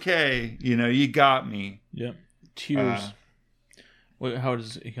guys, okay, you got me. Yep. Tears. How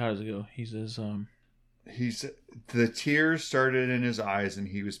does it go? He says, the tears started in his eyes and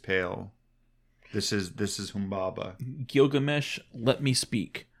he was pale. This is Humbaba. Gilgamesh, let me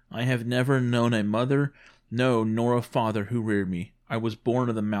speak. I have never known a mother, no, nor a father who reared me. I was born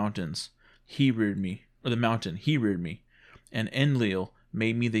of the mountains. He reared me. Or the mountain, he reared me. And Enlil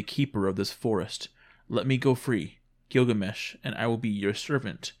made me the keeper of this forest. Let me go free, Gilgamesh, and I will be your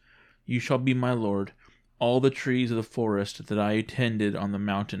servant. You shall be my lord. All the trees of the forest that I tended on the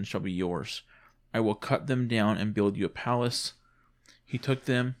mountain shall be yours. I will cut them down and build you a palace. He took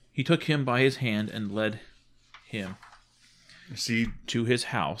him by his hand and led him to his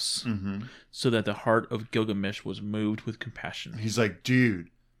house, so that the heart of Gilgamesh was moved with compassion. He's like,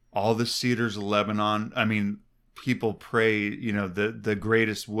 dude, all the cedars of Lebanon, I mean, people pray, the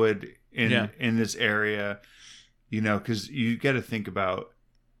greatest wood in this area, because you got to think about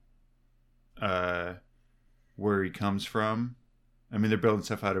where he comes from. I mean, they're building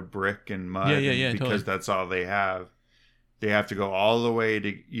stuff out of brick and mud because totally. That's all they have. They have to go all the way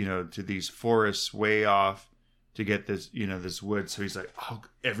to, to these forests way off to get this, this wood. So he's like, oh,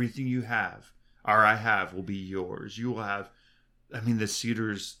 everything you have, or I have, will be yours. You will have, the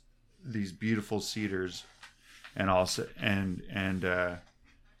cedars, these beautiful cedars, and also, and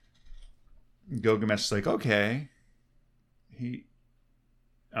Gilgamesh is like, okay.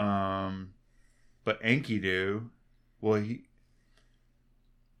 But Enkidu,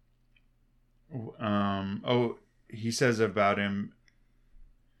 he says about him,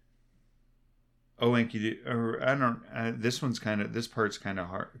 Enkidu, or I don't, this part's kind of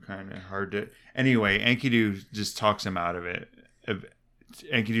hard to, anyway, Enkidu just talks him out of it.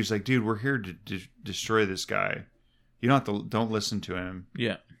 Enkidu's like, dude, we're here to destroy this guy. You don't listen to him.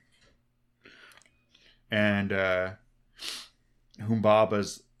 Yeah. And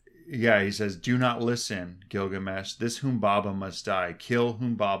Humbaba's, he says, do not listen, Gilgamesh. This Humbaba must die. Kill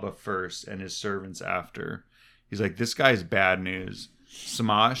Humbaba first and his servants after. He's like, this guy's bad news.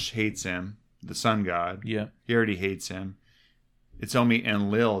 Shamash hates him, the sun god. Yeah. He already hates him. It's only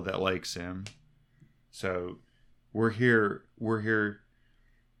Enlil that likes him. So we're here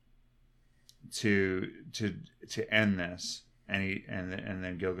to end this. And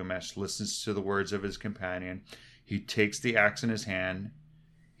then Gilgamesh listens to the words of his companion. He takes the axe in his hand.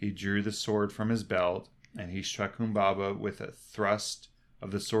 He drew the sword from his belt, and he struck Humbaba with a thrust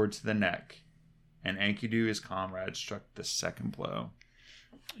of the sword to the neck. And Enkidu, his comrade, struck the second blow.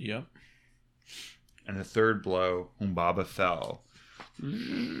 Yep. And the third blow, Humbaba fell.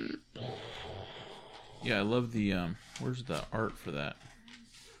 Yeah, I love the where's the art for that?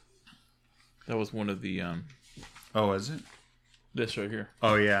 That was one of the Oh, is it? This right here.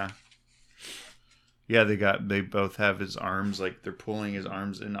 Oh yeah. Yeah, they both have his arms, like they're pulling his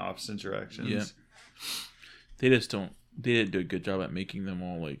arms in opposite directions. Yeah. They didn't do a good job at making them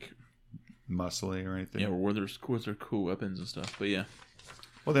all like muscly or anything. Yeah, or their cool weapons and stuff. But yeah.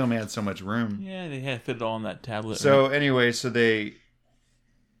 Well, they only had so much room. Yeah, they had to fit it all on that tablet. So anyway, so they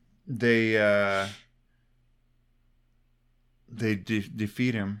defeat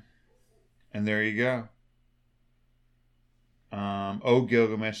him, and there you go. O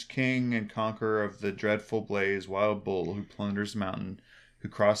Gilgamesh, king and conqueror of the dreadful blaze, wild bull who plunders the mountain, who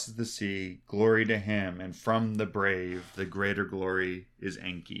crosses the sea, glory to him, and from the brave, the greater glory is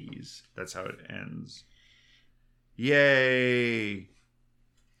Enki's. That's how it ends. Yay!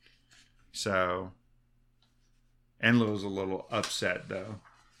 So, Enlil's a little upset though,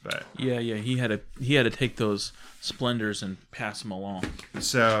 but yeah, he had to take those splendors and pass them along.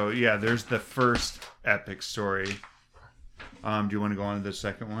 So yeah, there's the first epic story. Do you want to go on to the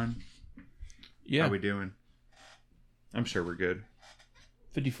second one? Yeah. How we doing? I'm sure we're good.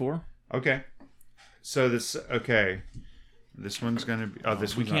 54. Okay. So this okay. This one's gonna be. Oh,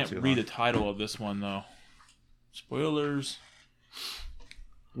 this We one's not can't too read long. the title of this one though. Spoilers.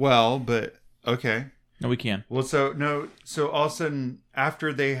 Well, but okay. No, we can. Well, so no. So all of a sudden,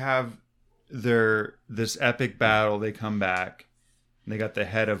 after they have this epic battle, they come back. And they got the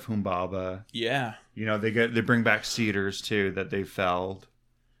head of Humbaba. Yeah. You know, they bring back cedars too that they felled,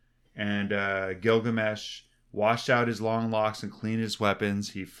 and Gilgamesh washed out his long locks and cleaned his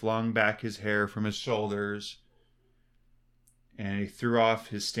weapons. He flung back his hair from his shoulders, and he threw off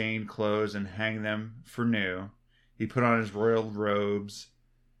his stained clothes and hanged them for new. He put on his royal robes.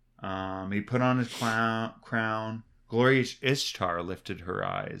 He put on his crown. Glorious Ishtar lifted her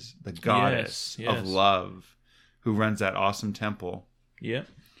eyes, the goddess of love, who runs that awesome temple. Yep.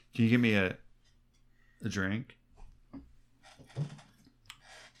 Can you give me a drink?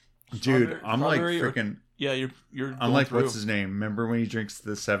 Dude, I'm like freaking... Yeah, you're I'm like, what's his name? Remember when he drinks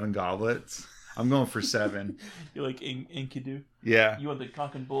the 7 goblets? I'm going for 7. You're like Enkidu? Yeah. You want the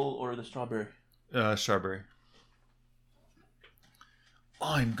cock and bull or the strawberry? Strawberry.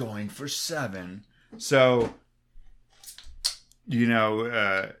 I'm going for 7. So, you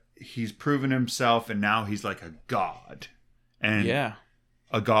know, he's proven himself, and now he's like a god. And yeah.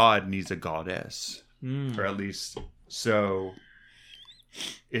 A god needs a goddess. Mm. Or at least so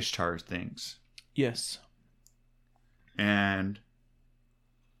Ishtar thinks. Yes. And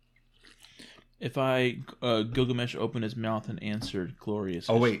if I Gilgamesh opened his mouth and answered, glorious.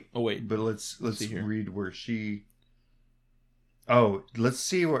 Oh wait. But let's read where she. Oh, let's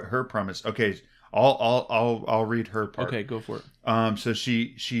see what her promise. Okay, I'll read her part. Okay, go for it. So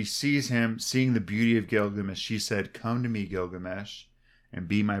she sees him, seeing the beauty of Gilgamesh. She said, "Come to me, Gilgamesh, and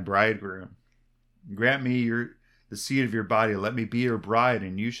be my bridegroom. Grant me the seed of your body. Let me be your bride,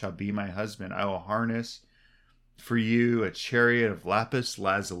 and you shall be my husband. I will harness for you a chariot of lapis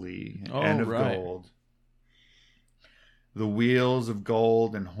lazuli and of gold, the wheels of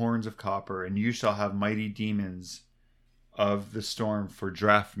gold and horns of copper, and you shall have mighty demons of the storm for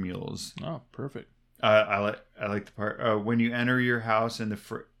draft mules." Oh, perfect. I like the part when you enter your house in the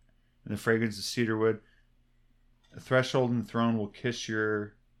fragrance of cedar wood. A threshold and throne will kiss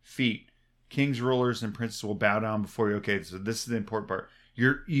your feet. Kings, rulers, and princes will bow down before you. Okay, so this is the important part.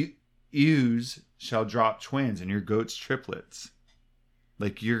 Your ewes shall drop twins, and your goats triplets.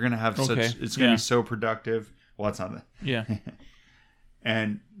 Like you're gonna have such. It's gonna be so productive. Well, that's not that. Yeah.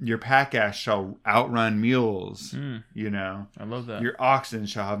 And your pack ass shall outrun mules. You know, I love that. Your oxen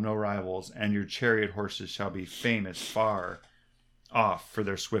shall have no rivals, and your chariot horses shall be famous far off for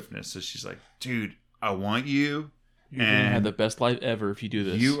their swiftness. So she's like, dude, I want you. You're going to have the best life ever if you do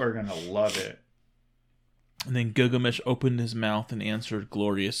this. You are going to love it. And then Gilgamesh opened his mouth and answered,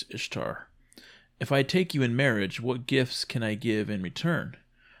 glorious Ishtar, if I take you in marriage, what gifts can I give in return?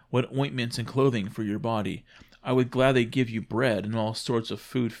 What ointments and clothing for your body? I would gladly give you bread and all sorts of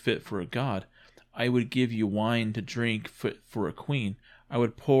food fit for a god. I would give you wine to drink fit for a queen. I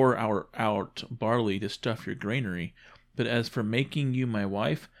would pour out barley to stuff your granary. But as for making you my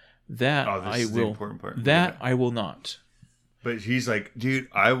wife, that I will. The important part. That I will not. But he's like, dude,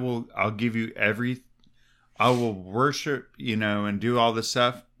 I'll give you I will worship, you know, and do all this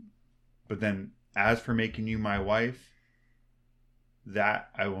stuff. But then as for making you my wife, that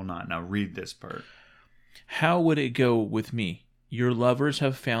I will not. Now read this part. How would it go with me? Your lovers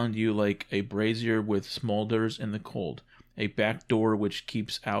have found you like a brazier with smolders in the cold, a back door which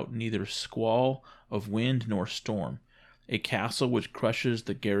keeps out neither squall of wind nor storm, a castle which crushes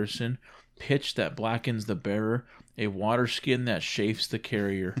the garrison, pitch that blackens the bearer, a water skin that chafes the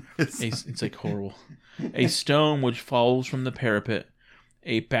carrier. It's like horrible. A stone which falls from the parapet,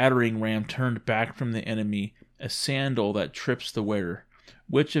 a battering ram turned back from the enemy, a sandal that trips the wearer.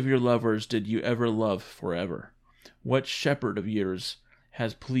 Which of your lovers did you ever love forever? What shepherd of yours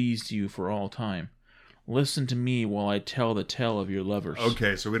has pleased you for all time? Listen to me while I tell the tale of your lovers.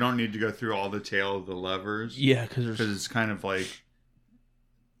 Okay, so we don't need to go through all the tale of the lovers. Yeah, because it's kind of like...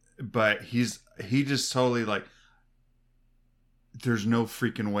 But he just totally like... There's no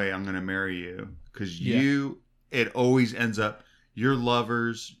freaking way I'm going to marry you. Because it always ends up... Your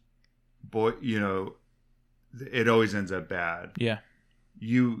lovers, boy, you know, it always ends up bad. Yeah.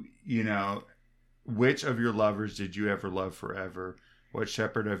 You know, which of your lovers did you ever love forever? What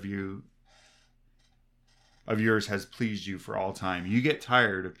shepherd of yours has pleased you for all time? You get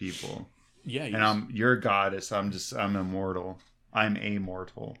tired of people. Yeah. And you're a goddess. I'm immortal. I'm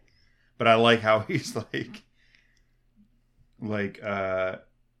amortal. But I like how he's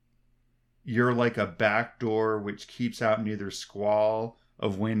you're like a back door which keeps out neither squall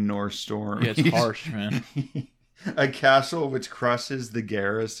of wind nor storm. Yeah, it's harsh, man. A castle which crushes the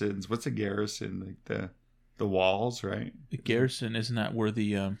garrisons. What's a garrison? Like the walls, right? The garrison, isn't that where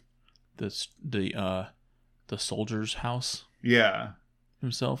the soldier's house? Yeah.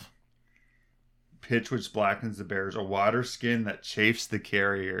 Himself. Pitch which blackens the bears. A water skin that chafes the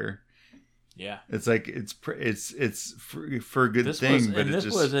carrier. Yeah. It's like it's for a good thing, but this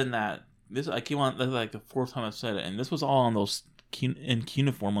was in that. This I keep on like the fourth time I've said it, and this was all on those in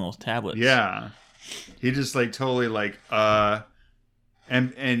cuneiform on those tablets. Yeah. He just like totally like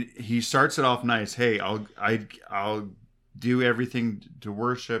and he starts it off nice. Hey, I'll do everything to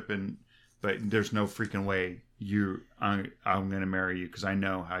worship, but there's no freaking way I'm gonna marry you because I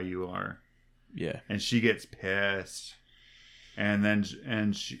know how you are. Yeah. And she gets pissed, and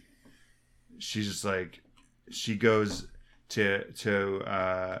she's just like she goes and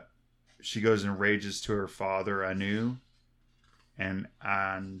rages to her father Anu and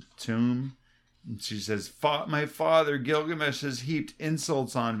Antum. She says, my father Gilgamesh has heaped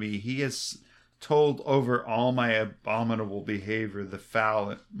insults on me. He has told over all my abominable behavior,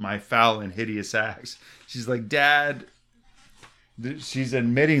 my foul and hideous acts. She's like, Dad. She's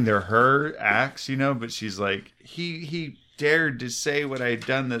admitting they're her acts, but she's like, he dared to say what I'd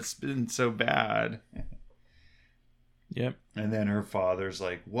done that's been so bad. Yep. And then her father's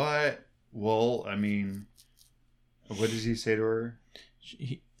like, what? Well, I mean, what does he say to her?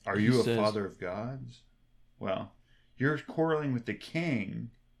 Are you a father of gods? Well, you're quarreling with the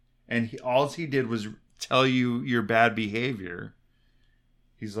king, and all he did was tell you your bad behavior.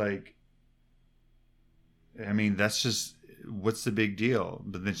 He's like, I mean, that's just, what's the big deal?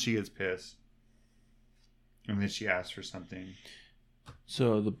 But then she gets pissed, and then she asks for something.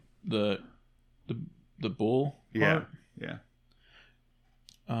 So the bull part? Yeah.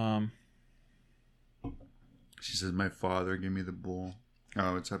 She says, my father, give me the bull.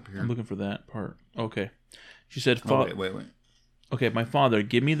 Oh, it's up here. I'm looking for that part. Okay. She said, wait. Okay, my father,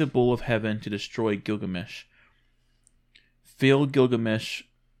 give me the bull of heaven to destroy Gilgamesh. Fill Gilgamesh,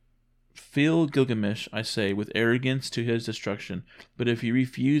 I say, with arrogance to his destruction. But if you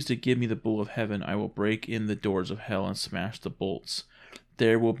refuse to give me the bull of heaven, I will break in the doors of hell and smash the bolts.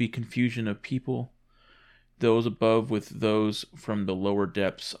 There will be confusion of people, those above with those from the lower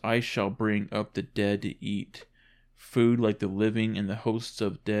depths. I shall bring up the dead to eat food like the living, and the hosts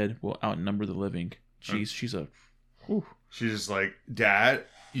of dead will outnumber the living. Jeez, she's a... Whew. She's just like, Dad,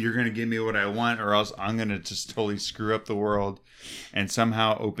 you're going to give me what I want, or else I'm going to just totally screw up the world and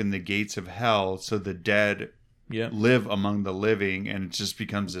somehow open the gates of hell so the dead live among the living, and it just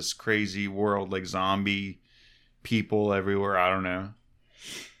becomes this crazy world, like zombie people everywhere. I don't know.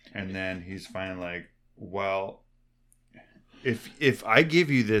 And then he's finally like, well, if I give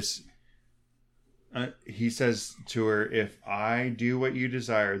you this... he says to her, if I do what you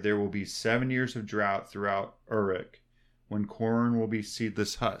desire, there will be 7 years of drought throughout Uruk, when corn will be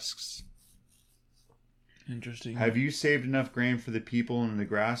seedless husks. Interesting. Have you saved enough grain for the people and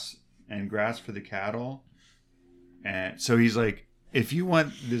grass for the cattle? And so he's like, if you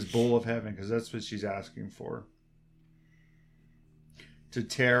want this bowl of heaven, because that's what she's asking for, to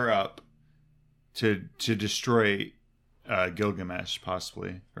tear up, to destroy Gilgamesh,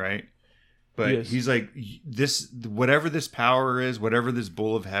 possibly, right? But he's like, whatever this power is, whatever this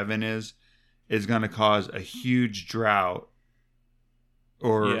bowl of heaven is going to cause a huge drought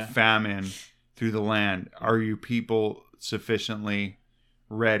or famine through the land. Are you people sufficiently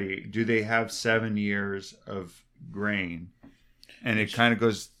ready? Do they have 7 years of grain? And it kind of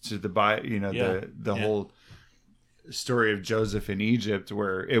goes to the whole story of Joseph in Egypt,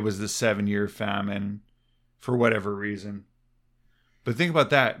 where it was the 7-year famine for whatever reason. But think about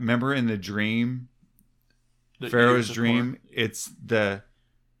that. Remember in the dream, Pharaoh's dream, it's there's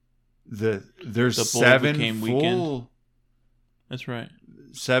the 7 full. Weakened. That's right.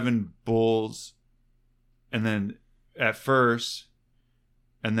 7 bulls, and then at first,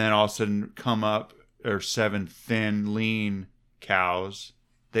 and then all of a sudden come up are 7 thin, lean cows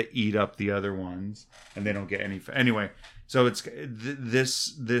that eat up the other ones, and they don't get any. Anyway, so it's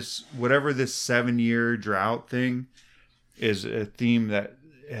this whatever this 7-year drought thing is a theme that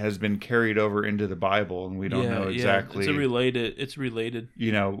has been carried over into the Bible, and we don't know exactly. It's related.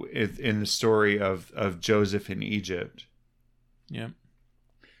 In the story of Joseph in Egypt. Yeah.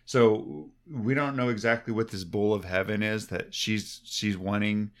 So we don't know exactly what this bowl of heaven is that she's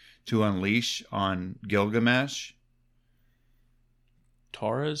wanting to unleash on Gilgamesh.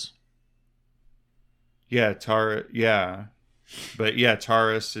 Taurus? Yeah, yeah. But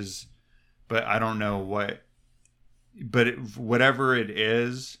Taurus is, but I don't know what. But whatever it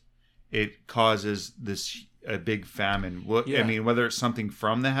is, it causes a big famine. I mean, whether it's something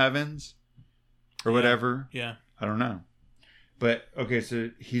from the heavens or whatever. Yeah. I don't know. But okay, so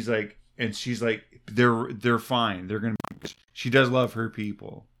he's like, and she's like, they're fine. They're gonna. She does love her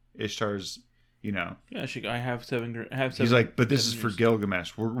people. Ishtar's, Yeah, I have seven. I have seven. He's like, but this is for years.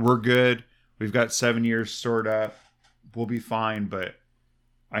 Gilgamesh. We're good. We've got 7 years stored up. We'll be fine. But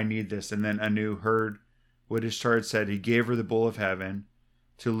I need this. And then Anu heard what Ishtar had said. He gave her the bowl of heaven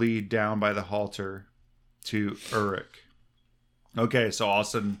to lead down by the halter to Uruk. Okay, so all of a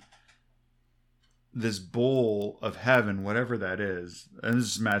sudden, this bowl of heaven, whatever that is, I'm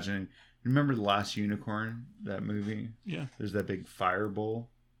just imagining. Remember The Last Unicorn, that movie? Yeah. There's that big fire bowl.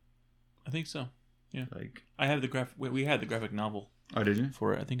 I think so. Yeah. Like, I have the graphic. We had the graphic novel. Oh, did you?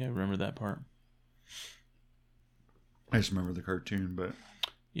 For it, I think I remember that part. I just remember the cartoon, but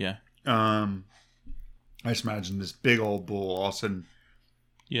yeah. I just imagine this big old bowl. All of a sudden,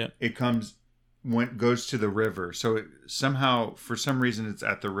 it goes to the river. So it somehow, for some reason, it's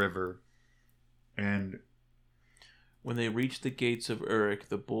at the river, and when they reached the gates of Uruk,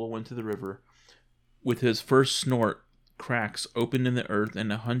 the bull went to the river. With his first snort, cracks opened in the earth, and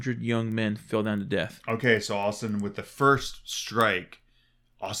 100 young men fell down to death. Okay, so all of a sudden, with the first strike,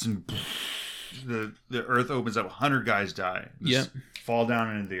 all of a sudden, the earth opens up. 100 guys die. Fall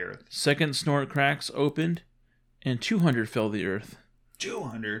down into the earth. Second snort, cracks opened, and 200 fell to the earth.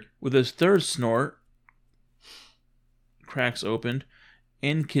 200? With his third snort, cracks opened,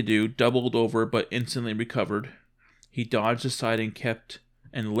 Enkidu doubled over but instantly recovered. He dodged aside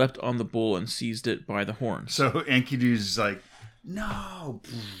and leapt on the bull and seized it by the horns. So Enkidu's like, no.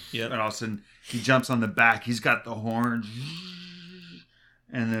 Yep. And all of a sudden, he jumps on the back. He's got the horns.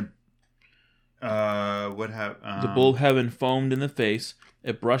 And then, what happened? The bull heaven foamed in the face.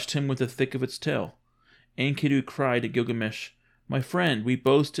 It brushed him with the thick of its tail. Enkidu cried to Gilgamesh, "My friend, we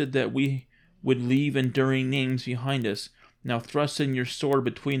boasted that we would leave enduring names behind us. Now thrust in your sword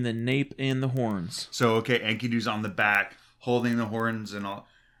between the nape and the horns." So, okay, Enkidu's on the back, holding the horns and all.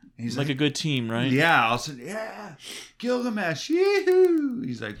 He's like a good team, right? Yeah, all of a sudden, yeah, Gilgamesh, yee-hoo!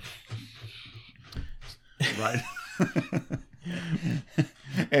 He's like, right.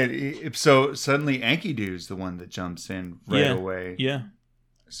 And so suddenly Enkidu's the one that jumps in right away. Yeah.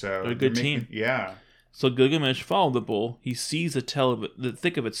 So a good team. Yeah. So Gilgamesh followed the bull. He seized the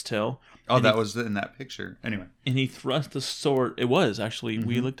thick of its tail. Oh, that was in that picture. Anyway. And he thrust the sword. It was, actually. Mm-hmm.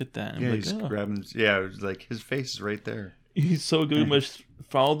 We looked at that. And yeah, he's grabbing his, it was like his face is right there. So Gilgamesh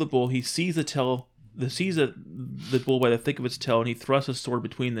followed the bull. He seized the bull by the thick of its tail, and he thrust his sword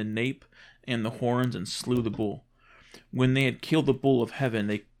between the nape and the horns and slew the bull. When they had killed the bull of heaven,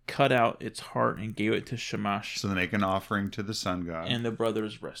 they cut out its heart and gave it to Shamash. So they make an offering to the sun god. And the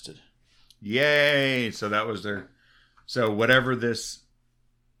brothers rested. Yay! So that was their... So whatever this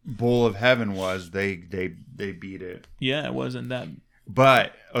bull of heaven was, they beat it. Yeah, it wasn't that...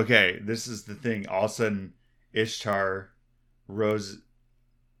 But, okay, this is the thing. All of a sudden, Ishtar rose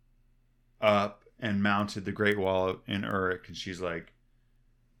up and mounted the Great Wall in Uruk, and she's like...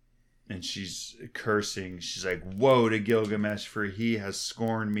 And she's cursing. She's like, "Woe to Gilgamesh, for he has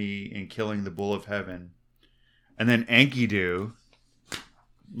scorned me in killing the bull of heaven." And then Enkidu,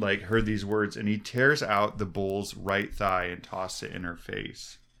 heard these words, and he tears out the bull's right thigh and tosses it in her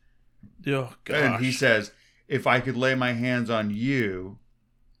face. Oh, gosh. And he says, "If I could lay my hands on you,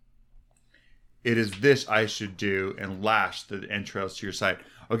 it is this I should do, and lash the entrails to your side."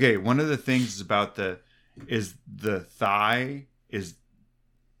 Okay, one of the things about the thigh is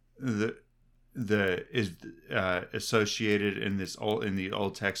associated in the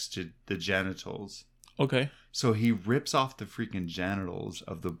old text to the genitals. Okay. So he rips off the freaking genitals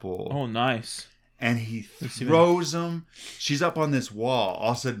of the bull. Oh, nice. And he throws them. She's up on this wall.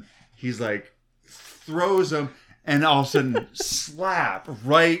 All of a sudden, he's like, throws them, and all of a sudden, slap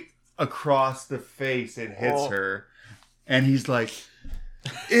right across the face. It hits her. And he's like,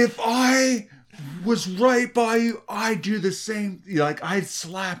 "If I was right by you, I'd do the same. Like, I'd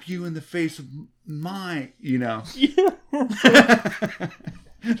slap you in the face with mine, Yeah.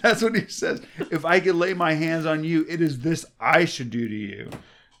 That's what he says. If I could lay my hands on you, it is this I should do to you.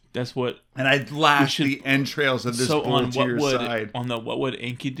 That's what. And I'd lash the entrails of this bull to your side. On the What Would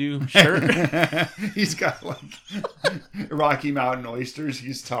Enkidu shirt? He's got Rocky Mountain oysters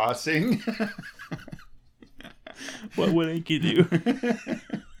he's tossing. What would Enkidu?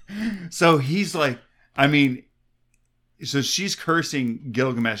 So he's like, so she's cursing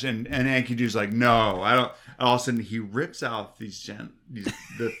Gilgamesh, and Enkidu's like, "No, I don't." And all of a sudden, he rips out the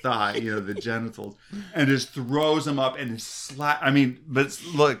thigh, the genitals, and just throws them up and slap. But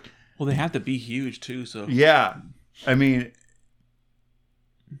look. Well, they have to be huge too, so. Yeah. Enkidu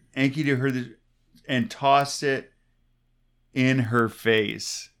heard this and tossed it in her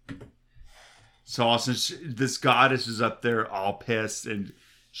face. So all of a sudden, this goddess is up there all pissed, and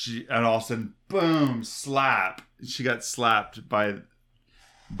all of a sudden, boom, slap. She got slapped by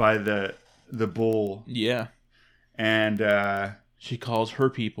the bull. Yeah. And she calls her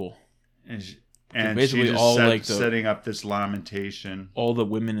people. And basically she just all setting up this lamentation. All the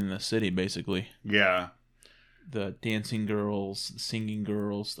women in the city, basically. Yeah. The dancing girls, the singing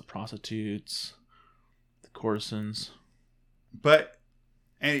girls, the prostitutes, the courtesans. But,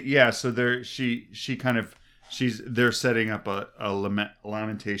 and yeah, so they're setting up a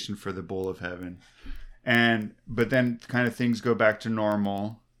lamentation for the bull of heaven. But then kind of things go back to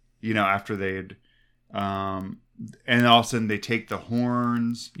normal, after they'd, and all of a sudden they take the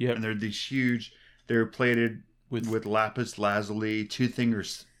horns, and they're these huge, they're plated with lapis lazuli, two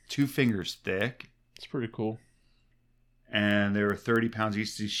fingers thick. It's pretty cool. And they were 30 pounds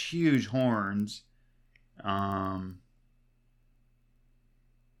each, these huge horns. And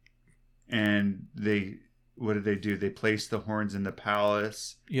what did they do? They placed the horns in the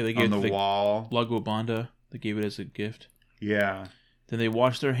palace. Yeah, they gave on the wall. Lago Banda. They gave it as a gift. Yeah. Then they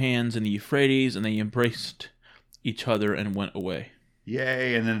washed their hands in the Euphrates, and they embraced each other and went away.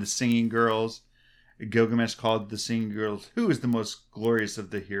 Yay! And then the singing girls. Gilgamesh called the singing girls, "Who is the most glorious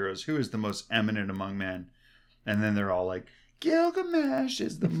of the heroes? Who is the most eminent among men?" And then they're all like, "Gilgamesh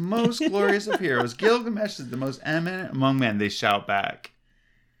is the most glorious of heroes. Gilgamesh is the most eminent among men." They shout back,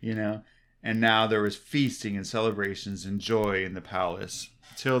 And now there was feasting and celebrations and joy in the palace,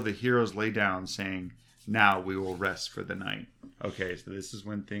 till the heroes lay down, saying, "Now we will rest for the night." Okay, so this is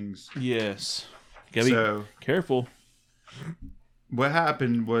when things... Yes. Gotta be careful. What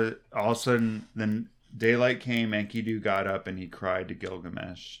happened was, all of a sudden, then daylight came, Enkidu got up, and he cried to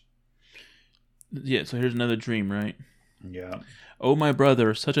Gilgamesh. Yeah, so here's another dream, right? Yeah. "Oh, my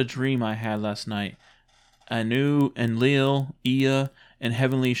brother, such a dream I had last night. Anu, Enlil, Ea, and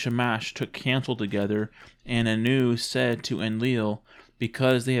heavenly Shamash took counsel together, and Anu said to Enlil,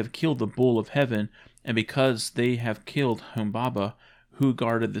 because they have killed the bull of heaven, and because they have killed Humbaba, who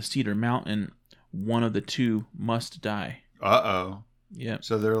guarded the cedar mountain, one of the two must die." Uh-oh. Yeah.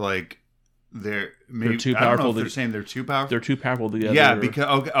 So they're like, they're too powerful. I don't know if they're saying they're too powerful. They're too powerful together. Yeah, because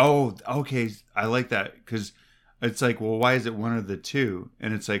okay, I like that, because it's like, well, why is it one of the two?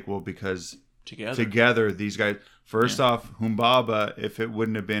 And it's like, well, because together these guys. First off, Humbaba, if it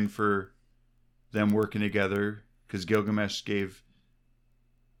wouldn't have been for them working together, because Gilgamesh gave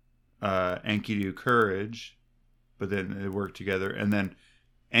Enkidu courage, but then they worked together, and then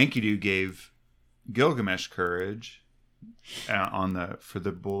Enkidu gave Gilgamesh courage for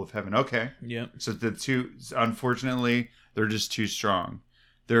the bull of heaven. Okay. Yeah. So the two, unfortunately, they're just too strong.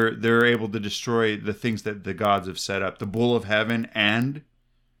 They're able to destroy the things that the gods have set up. The bull of heaven and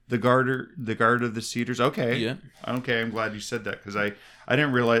the guard of the cedars. Okay. Yeah. Okay, I'm glad you said that, because I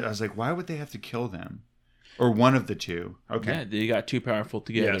didn't realize. I was like, why would they have to kill them? Or one of the two. Okay. Yeah, they got too powerful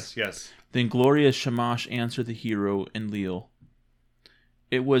together. Yes. Then glorious Shamash answered the hero Enlil,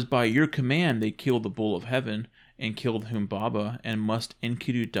 "It was by your command they killed the bull of heaven and killed Humbaba, and must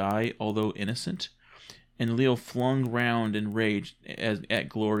Enkidu die, although innocent?" Enlil flung round in rage at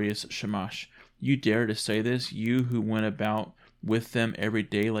glorious Shamash. "You dare to say this, you who went about with them every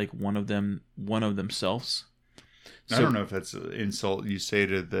day like one of themselves?" I don't know if that's an insult you say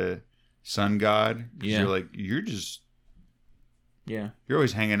to the sun god. Yeah. You're like, you're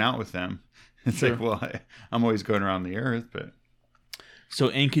always hanging out with them. It's Sure. like, well, I'm always going around the earth, but... So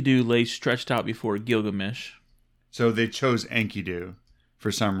Enkidu lay stretched out before Gilgamesh. So they chose Enkidu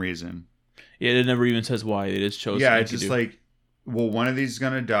for some reason. Yeah, it never even says why. They just chose Yeah, Enkidu. it's just like, well, one of these is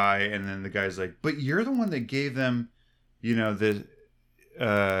going to die, and then the guy's like, but you're the one that gave them, the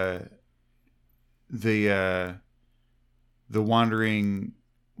wandering...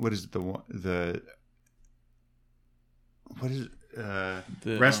 What is it? The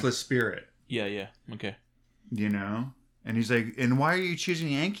restless spirit. Yeah. Okay. And he's like, and why are you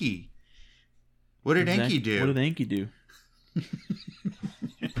choosing Enki? What did Enki do? What did Enki do?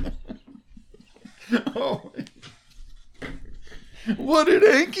 Oh. What did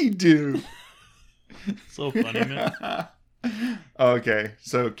Enki do? So funny, man. Okay,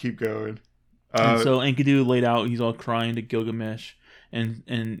 so keep going. And so Enkidu laid out, he's all crying to Gilgamesh.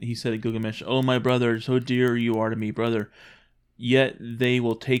 And he said to Gilgamesh, "Oh, my brother, so dear you are to me, brother. Yet they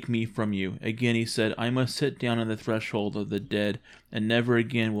will take me from you." Again he said, "I must sit down on the threshold of the dead, and never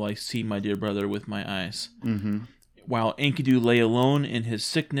again will I see my dear brother with my eyes." Mm-hmm. While Enkidu lay alone in his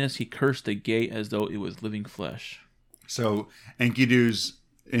sickness, he cursed the gate as though it was living flesh. So Enkidu's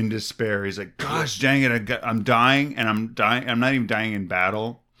in despair. He's like, "Gosh dang it, I'm dying, and I'm dying. I'm not even dying in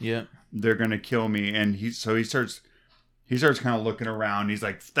battle. Yeah, they're gonna kill me." And he starts kind of looking around. He's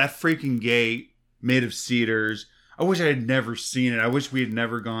like, "That freaking gate made of cedars. I wish I had never seen it. I wish we had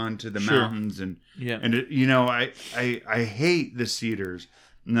never gone to the mountains and I hate the cedars.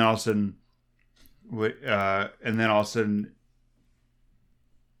 And then all of a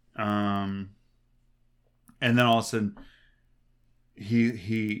sudden,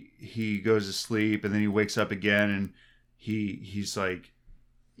 he goes to sleep, and then he wakes up again, and he's like,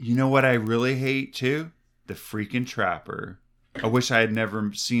 you know what I really hate too? The freaking trapper. I wish I had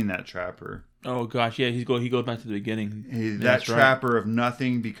never seen that trapper. Oh gosh, yeah, he goes back to the beginning. That trapper of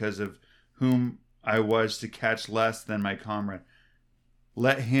nothing, because of whom I was to catch less than my comrade.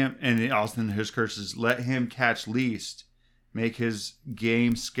 Let him, and also his curses, let him catch least, make his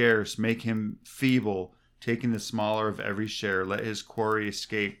game scarce, make him feeble, taking the smaller of every share, let his quarry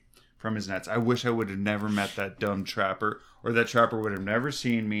escape from his nets. I wish I would have never met that dumb trapper, or that trapper would have never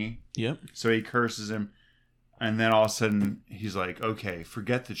seen me. Yep. So he curses him, and then all of a sudden he's like, okay,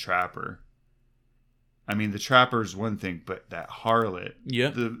 forget the trapper. I mean, the trapper is one thing, but that harlot,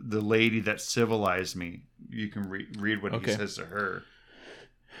 the lady that civilized me, you can read what he says to her.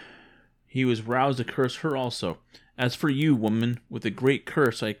 He was roused to curse her also. As for you, woman, with a great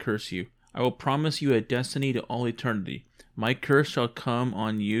curse I curse you. I will promise you a destiny to all eternity. My curse shall come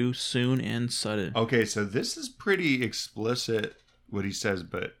on you soon and sudden. Okay, so this is pretty explicit what he says,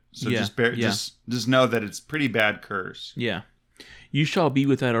 but just know that it's pretty bad curse. Yeah. You shall be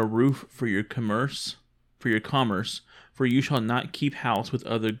without a roof for your commerce, for you shall not keep house with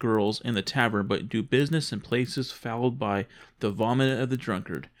other girls in the tavern, but do business in places fouled by the vomit of the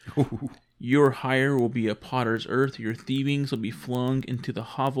drunkard. Your hire will be a potter's earth, your thievings will be flung into the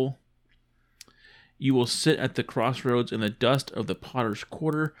hovel. You will sit at the crossroads in the dust of the potter's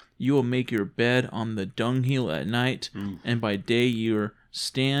quarter. You will make your bed on the dunghill at night, and by day you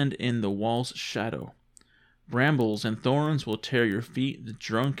stand in the wall's shadow. Brambles and thorns will tear your feet, the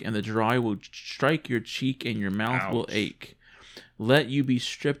drunk and the dry will strike your cheek, and your mouth will ache. Let you be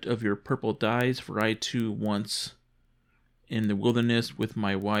stripped of your purple dyes, for I too once in the wilderness with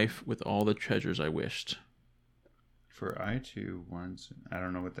my wife, with all the treasures I wished. For I too once, I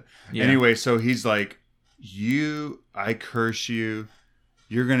don't know what that. Yeah. Anyway, so he's like, I curse you.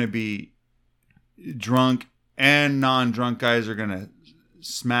 You're going to be drunk, and non-drunk guys are going to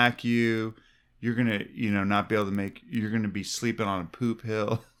smack you. You're going to, not be able to you're going to be sleeping on a poop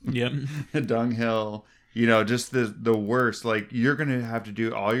hill. Yep. A dung hill. Just the worst. Like, you're going to have to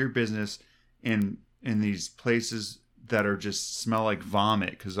do all your business in these places that are just smell like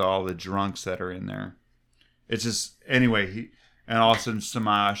vomit because of all the drunks that are in there. It's just, anyway, and all of a sudden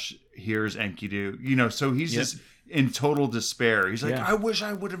Samash hears Enkidu, so he's just in total despair. He's like, I wish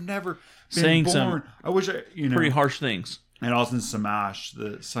I would have never been saying born. I wish I, pretty harsh things. And all of a sudden Samash,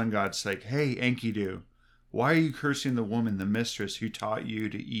 the sun god's like, hey, Enkidu, why are you cursing the woman, the mistress who taught you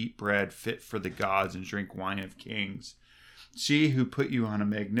to eat bread fit for the gods and drink wine of kings? She who put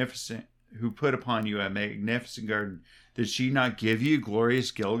upon you a magnificent garden, did she not give you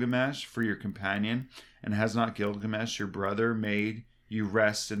glorious Gilgamesh for your companion? And has not Gilgamesh, your brother, made you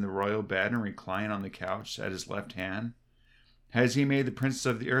rest in the royal bed and recline on the couch at his left hand? Has he made the princes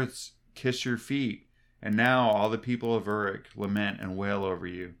of the earth kiss your feet? And now all the people of Uruk lament and wail over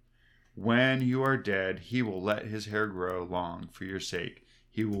you. When you are dead, he will let his hair grow long for your sake.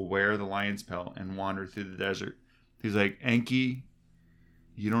 He will wear the lion's pelt and wander through the desert. He's like, Enki,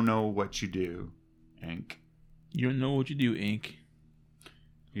 you don't know what you do, Enk. You don't know what you do, Enk.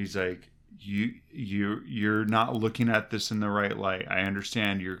 He's like, you're not looking at this in the right light. I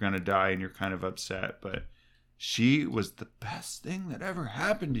understand you're going to die and you're kind of upset, but she was the best thing that ever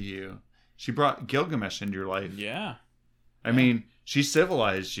happened to you. She brought Gilgamesh into your life. Yeah. I mean, she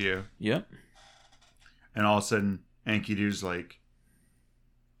civilized you. Yep. And all of a sudden, Enkidu's like,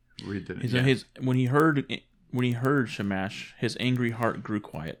 read the... When he heard Shamash, his angry heart grew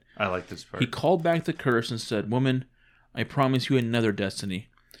quiet. I like this part. He called back the curse and said, woman, I promise you another destiny.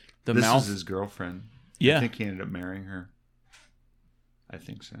 This is his girlfriend. Yeah. I think he ended up marrying her. I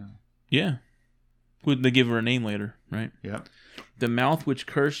think so. Yeah. Would they give her a name later, right? Yep. The mouth which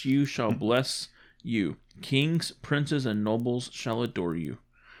cursed you shall bless you. Kings, princes, and nobles shall adore you.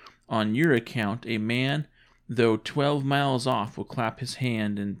 On your account, a man, though 12 miles off, will clap his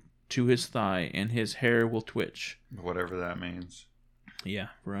hand to his thigh, and his hair will twitch. Whatever that means. Yeah,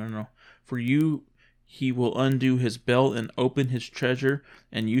 I don't know. For you, he will undo his belt and open his treasure,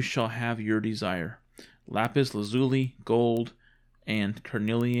 and you shall have your desire. Lapis lazuli, gold, and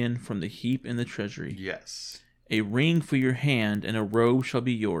carnelian from the heap in the treasury. Yes. A ring for your hand, and a robe shall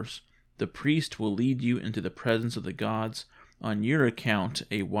be yours. The priest will lead you into the presence of the gods. On your account,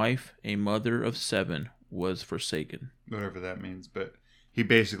 a wife, a mother of 7, was forsaken. Whatever that means, but he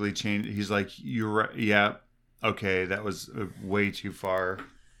basically changed. He's like, "You're right. Yeah, okay, that was way too far."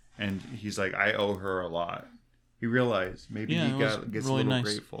 And he's like, "I owe her a lot." He realized maybe he gets really a little nice.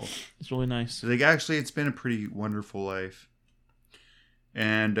 grateful. It's really nice. So like, actually, it's been a pretty wonderful life.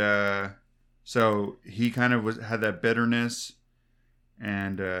 And so he kind of had that bitterness,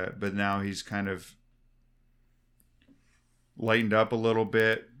 and but now he's kind of lightened up a little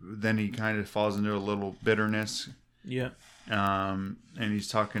bit. Then he kind of falls into a little bitterness. Yeah. And he's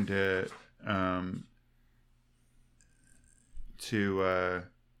talking to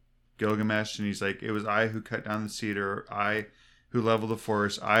Gilgamesh, and he's like, "It was I who cut down the cedar, I who leveled the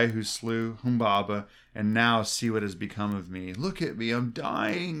forest, I who slew Humbaba, and now see what has become of me. Look at me, I'm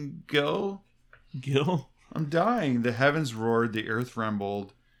dying, Gil. I'm dying." The heavens roared, the earth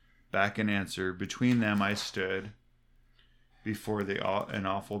rumbled back in answer. Between them I stood before an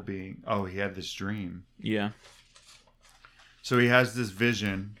awful being. Oh, he had this dream. Yeah. So he has this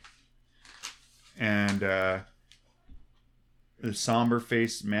vision, and the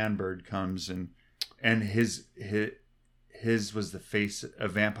somber-faced man-bird comes, and his was the face, a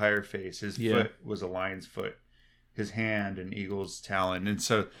vampire face. His foot was a lion's foot. His hand an eagle's talon. And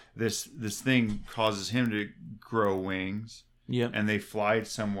so this thing causes him to grow wings. Yep. And they fly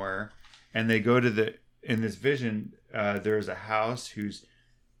somewhere, and they go to in this vision, there is a house whose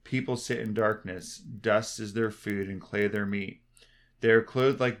people sit in darkness. Dust is their food and clay their meat. They are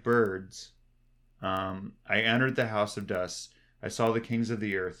clothed like birds. I entered the house of dust. I saw the kings of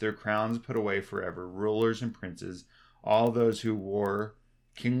the earth, their crowns put away forever, rulers and princes, all those who wore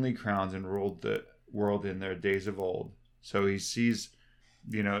kingly crowns and ruled the world in their days of old. So he sees,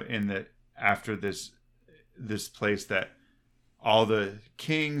 after this place, that all the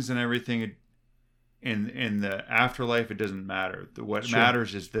kings and everything in the afterlife, it doesn't matter. What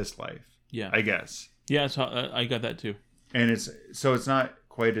matters is this life. Yeah, I guess. Yeah, so I got that too. And it's not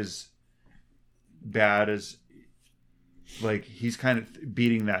quite as bad as, like, he's kind of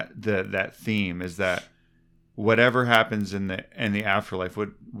beating that theme, is that whatever happens in the afterlife,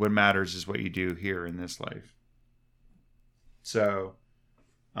 what matters is what you do here in this life. So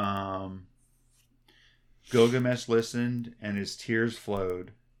Gilgamesh listened, and his tears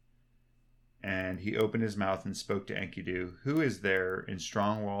flowed, and he opened his mouth and spoke to Enkidu. Who is there in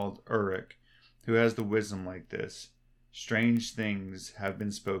strong-walled Uruk who has the wisdom like this? Strange things have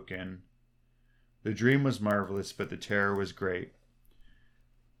been spoken. The dream was marvelous, but the terror was great.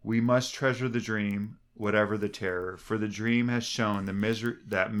 We must treasure the dream, whatever the terror, for the dream has shown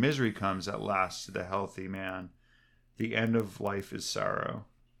that misery comes at last to the healthy man. The end of life is sorrow.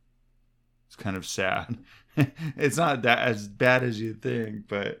 It's kind of sad. It's not that as bad as you think,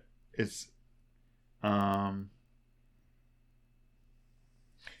 but it's and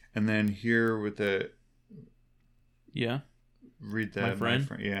then here with the read that, my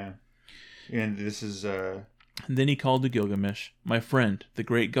friend. Yeah. And this is And then he called to Gilgamesh, "My friend, the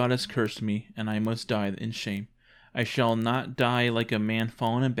great goddess cursed me, and I must die in shame. I shall not die like a man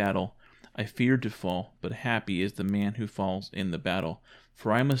fallen in battle. I feared to fall, but happy is the man who falls in the battle,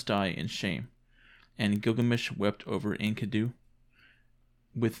 for I must die in shame." And Gilgamesh wept over Enkidu.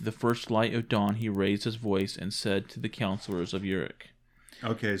 With the first light of dawn he raised his voice and said to the counselors of Uruk.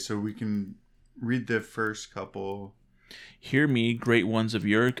 Okay, so we can read the first couple. "Hear me, great ones of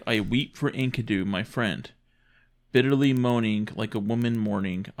Uruk, I weep for Enkidu, my friend. Bitterly moaning like a woman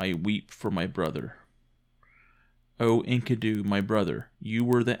mourning, I weep for my brother. O Enkidu, my brother, you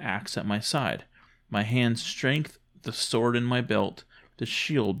were the axe at my side, my hand's strength, the sword in my belt, the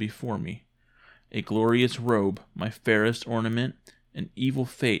shield before me. A glorious robe, my fairest ornament, an evil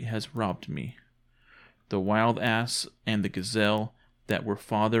fate has robbed me. The wild ass and the gazelle that were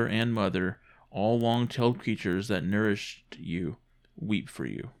father and mother, all long-tailed creatures that nourished you, weep for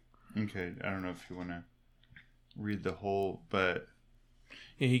you." Okay, I don't know if you want to read the whole, but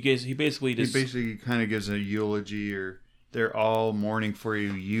yeah, he basically kind of gives a eulogy, or they're all mourning for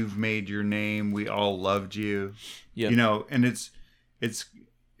you. You've made your name. We all loved you. Yeah, and it's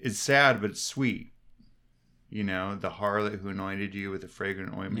sad, but it's sweet. The harlot who anointed you with a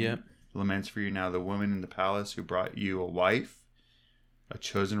fragrant ointment laments for you now. The woman in the palace who brought you a wife, a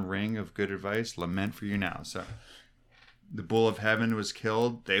chosen ring of good advice, lament for you now. So the bull of heaven was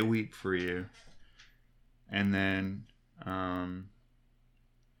killed. They weep for you. And then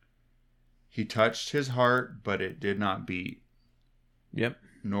he touched his heart, but it did not beat. Yep.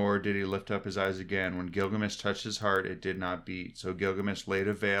 Nor did he lift up his eyes again. When Gilgamesh touched his heart, it did not beat. So Gilgamesh laid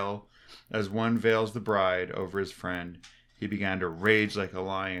a veil, as one veils the bride, over his friend. He began to rage like a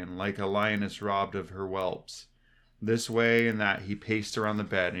lioness robbed of her whelps. This way and that he paced around the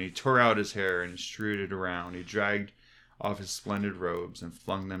bed, and he tore out his hair and strewed it around. He dragged off his splendid robes and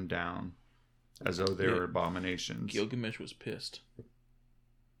flung them down as though they were abominations. Gilgamesh was pissed.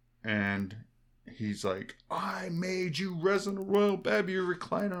 And he's like, I made you resident a royal bed, you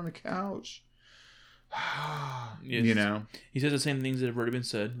recline on a couch. Yes. You know? He says the same things that have already been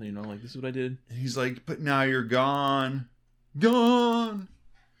said. You know, like, this is what I did. And he's like, but now you're gone. Gone!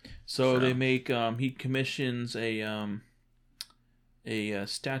 So they make, he commissions a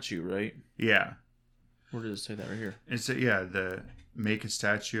statue, right? Yeah. Where does it say that right here? It's make a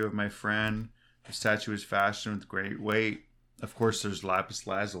statue of my friend. The statue is fashioned with great weight. Of course, there's lapis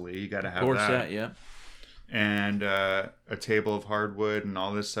lazuli. You got to have that. Of course, that, yeah. And a table of hardwood and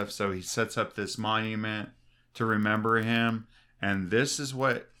all this stuff. So he sets up this monument to remember him. And this is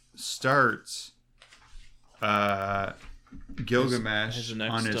what starts Gilgamesh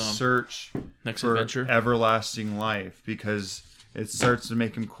on his search for adventure. Everlasting life. Because it starts to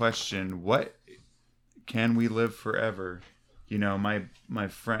make him question, what can we live forever? You know, my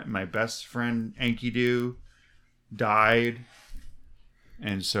best friend Enkidu died,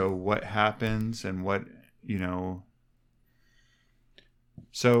 and so what happens, and what, you know.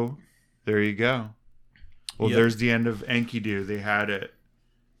 So there you go. Well, There's the end of Enkidu. They had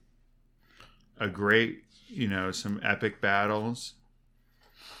a great, you know, some epic battles,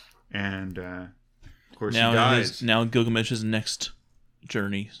 and of course he dies. Now Gilgamesh's next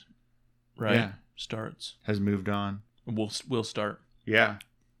journey, right? Yeah. Starts. Has moved on. Will start. Yeah.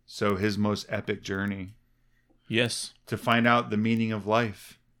 So his most epic journey. Yes. To find out the meaning of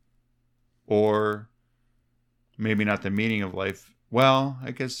life. Or maybe not the meaning of life. Well, I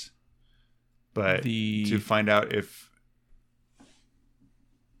guess. But to find out if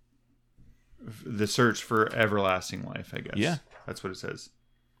the search for everlasting life, I guess. Yeah. That's what it says.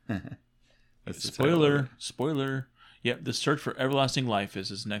 That's Spoiler. Yep, the search for everlasting life is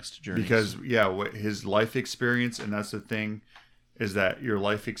his next journey. Because, what his life experience, and that's the thing, is that your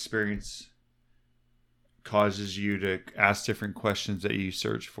life experience causes you to ask different questions that you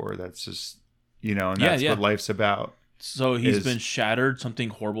search for. That's just, you know, and that's what life's about. So he's been shattered. Something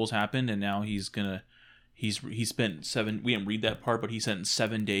horrible's happened, and now he spent 7. We didn't read that part, but he spent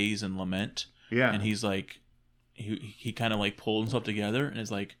 7 days in lament. Yeah, and he's like, he kind of like pulled himself together, and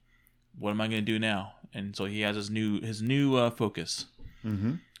is like, what am I going to do now? And so he has his new focus.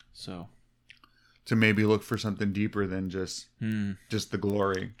 Mm-hmm. So to maybe look for something deeper than just the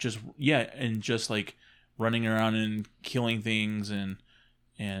glory. And just like running around and killing things and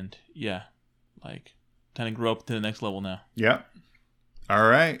like kind of grow up to the next level now. Yep. All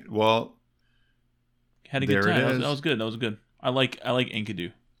right. Well, had a good time. That was good. That was good. I like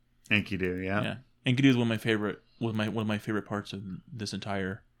Enkidu. Enkidu, yeah. Yeah. Enkidu is one of my favorite parts of this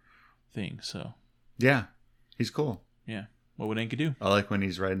entire thing. So. Yeah, he's cool. Yeah. What would Enkidu do? I like when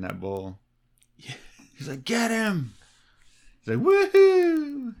he's riding that bull. Yeah. He's like, get him. He's like,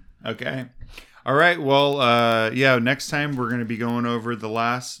 woohoo. Okay. All right. Well, next time we're going to be going over the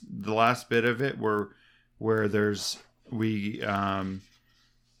last bit of it where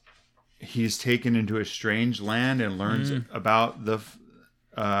he's taken into a strange land and learns about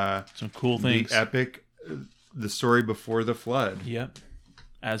some cool things. The story before the flood. Yep.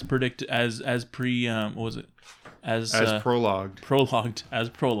 As predicted, as what was it? As prologued. Prologued.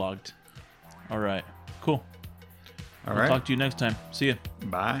 All right. Cool. All right. Talk to you next time. See ya.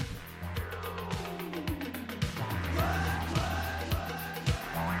 Bye.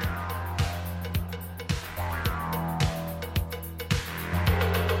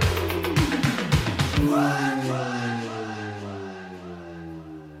 What?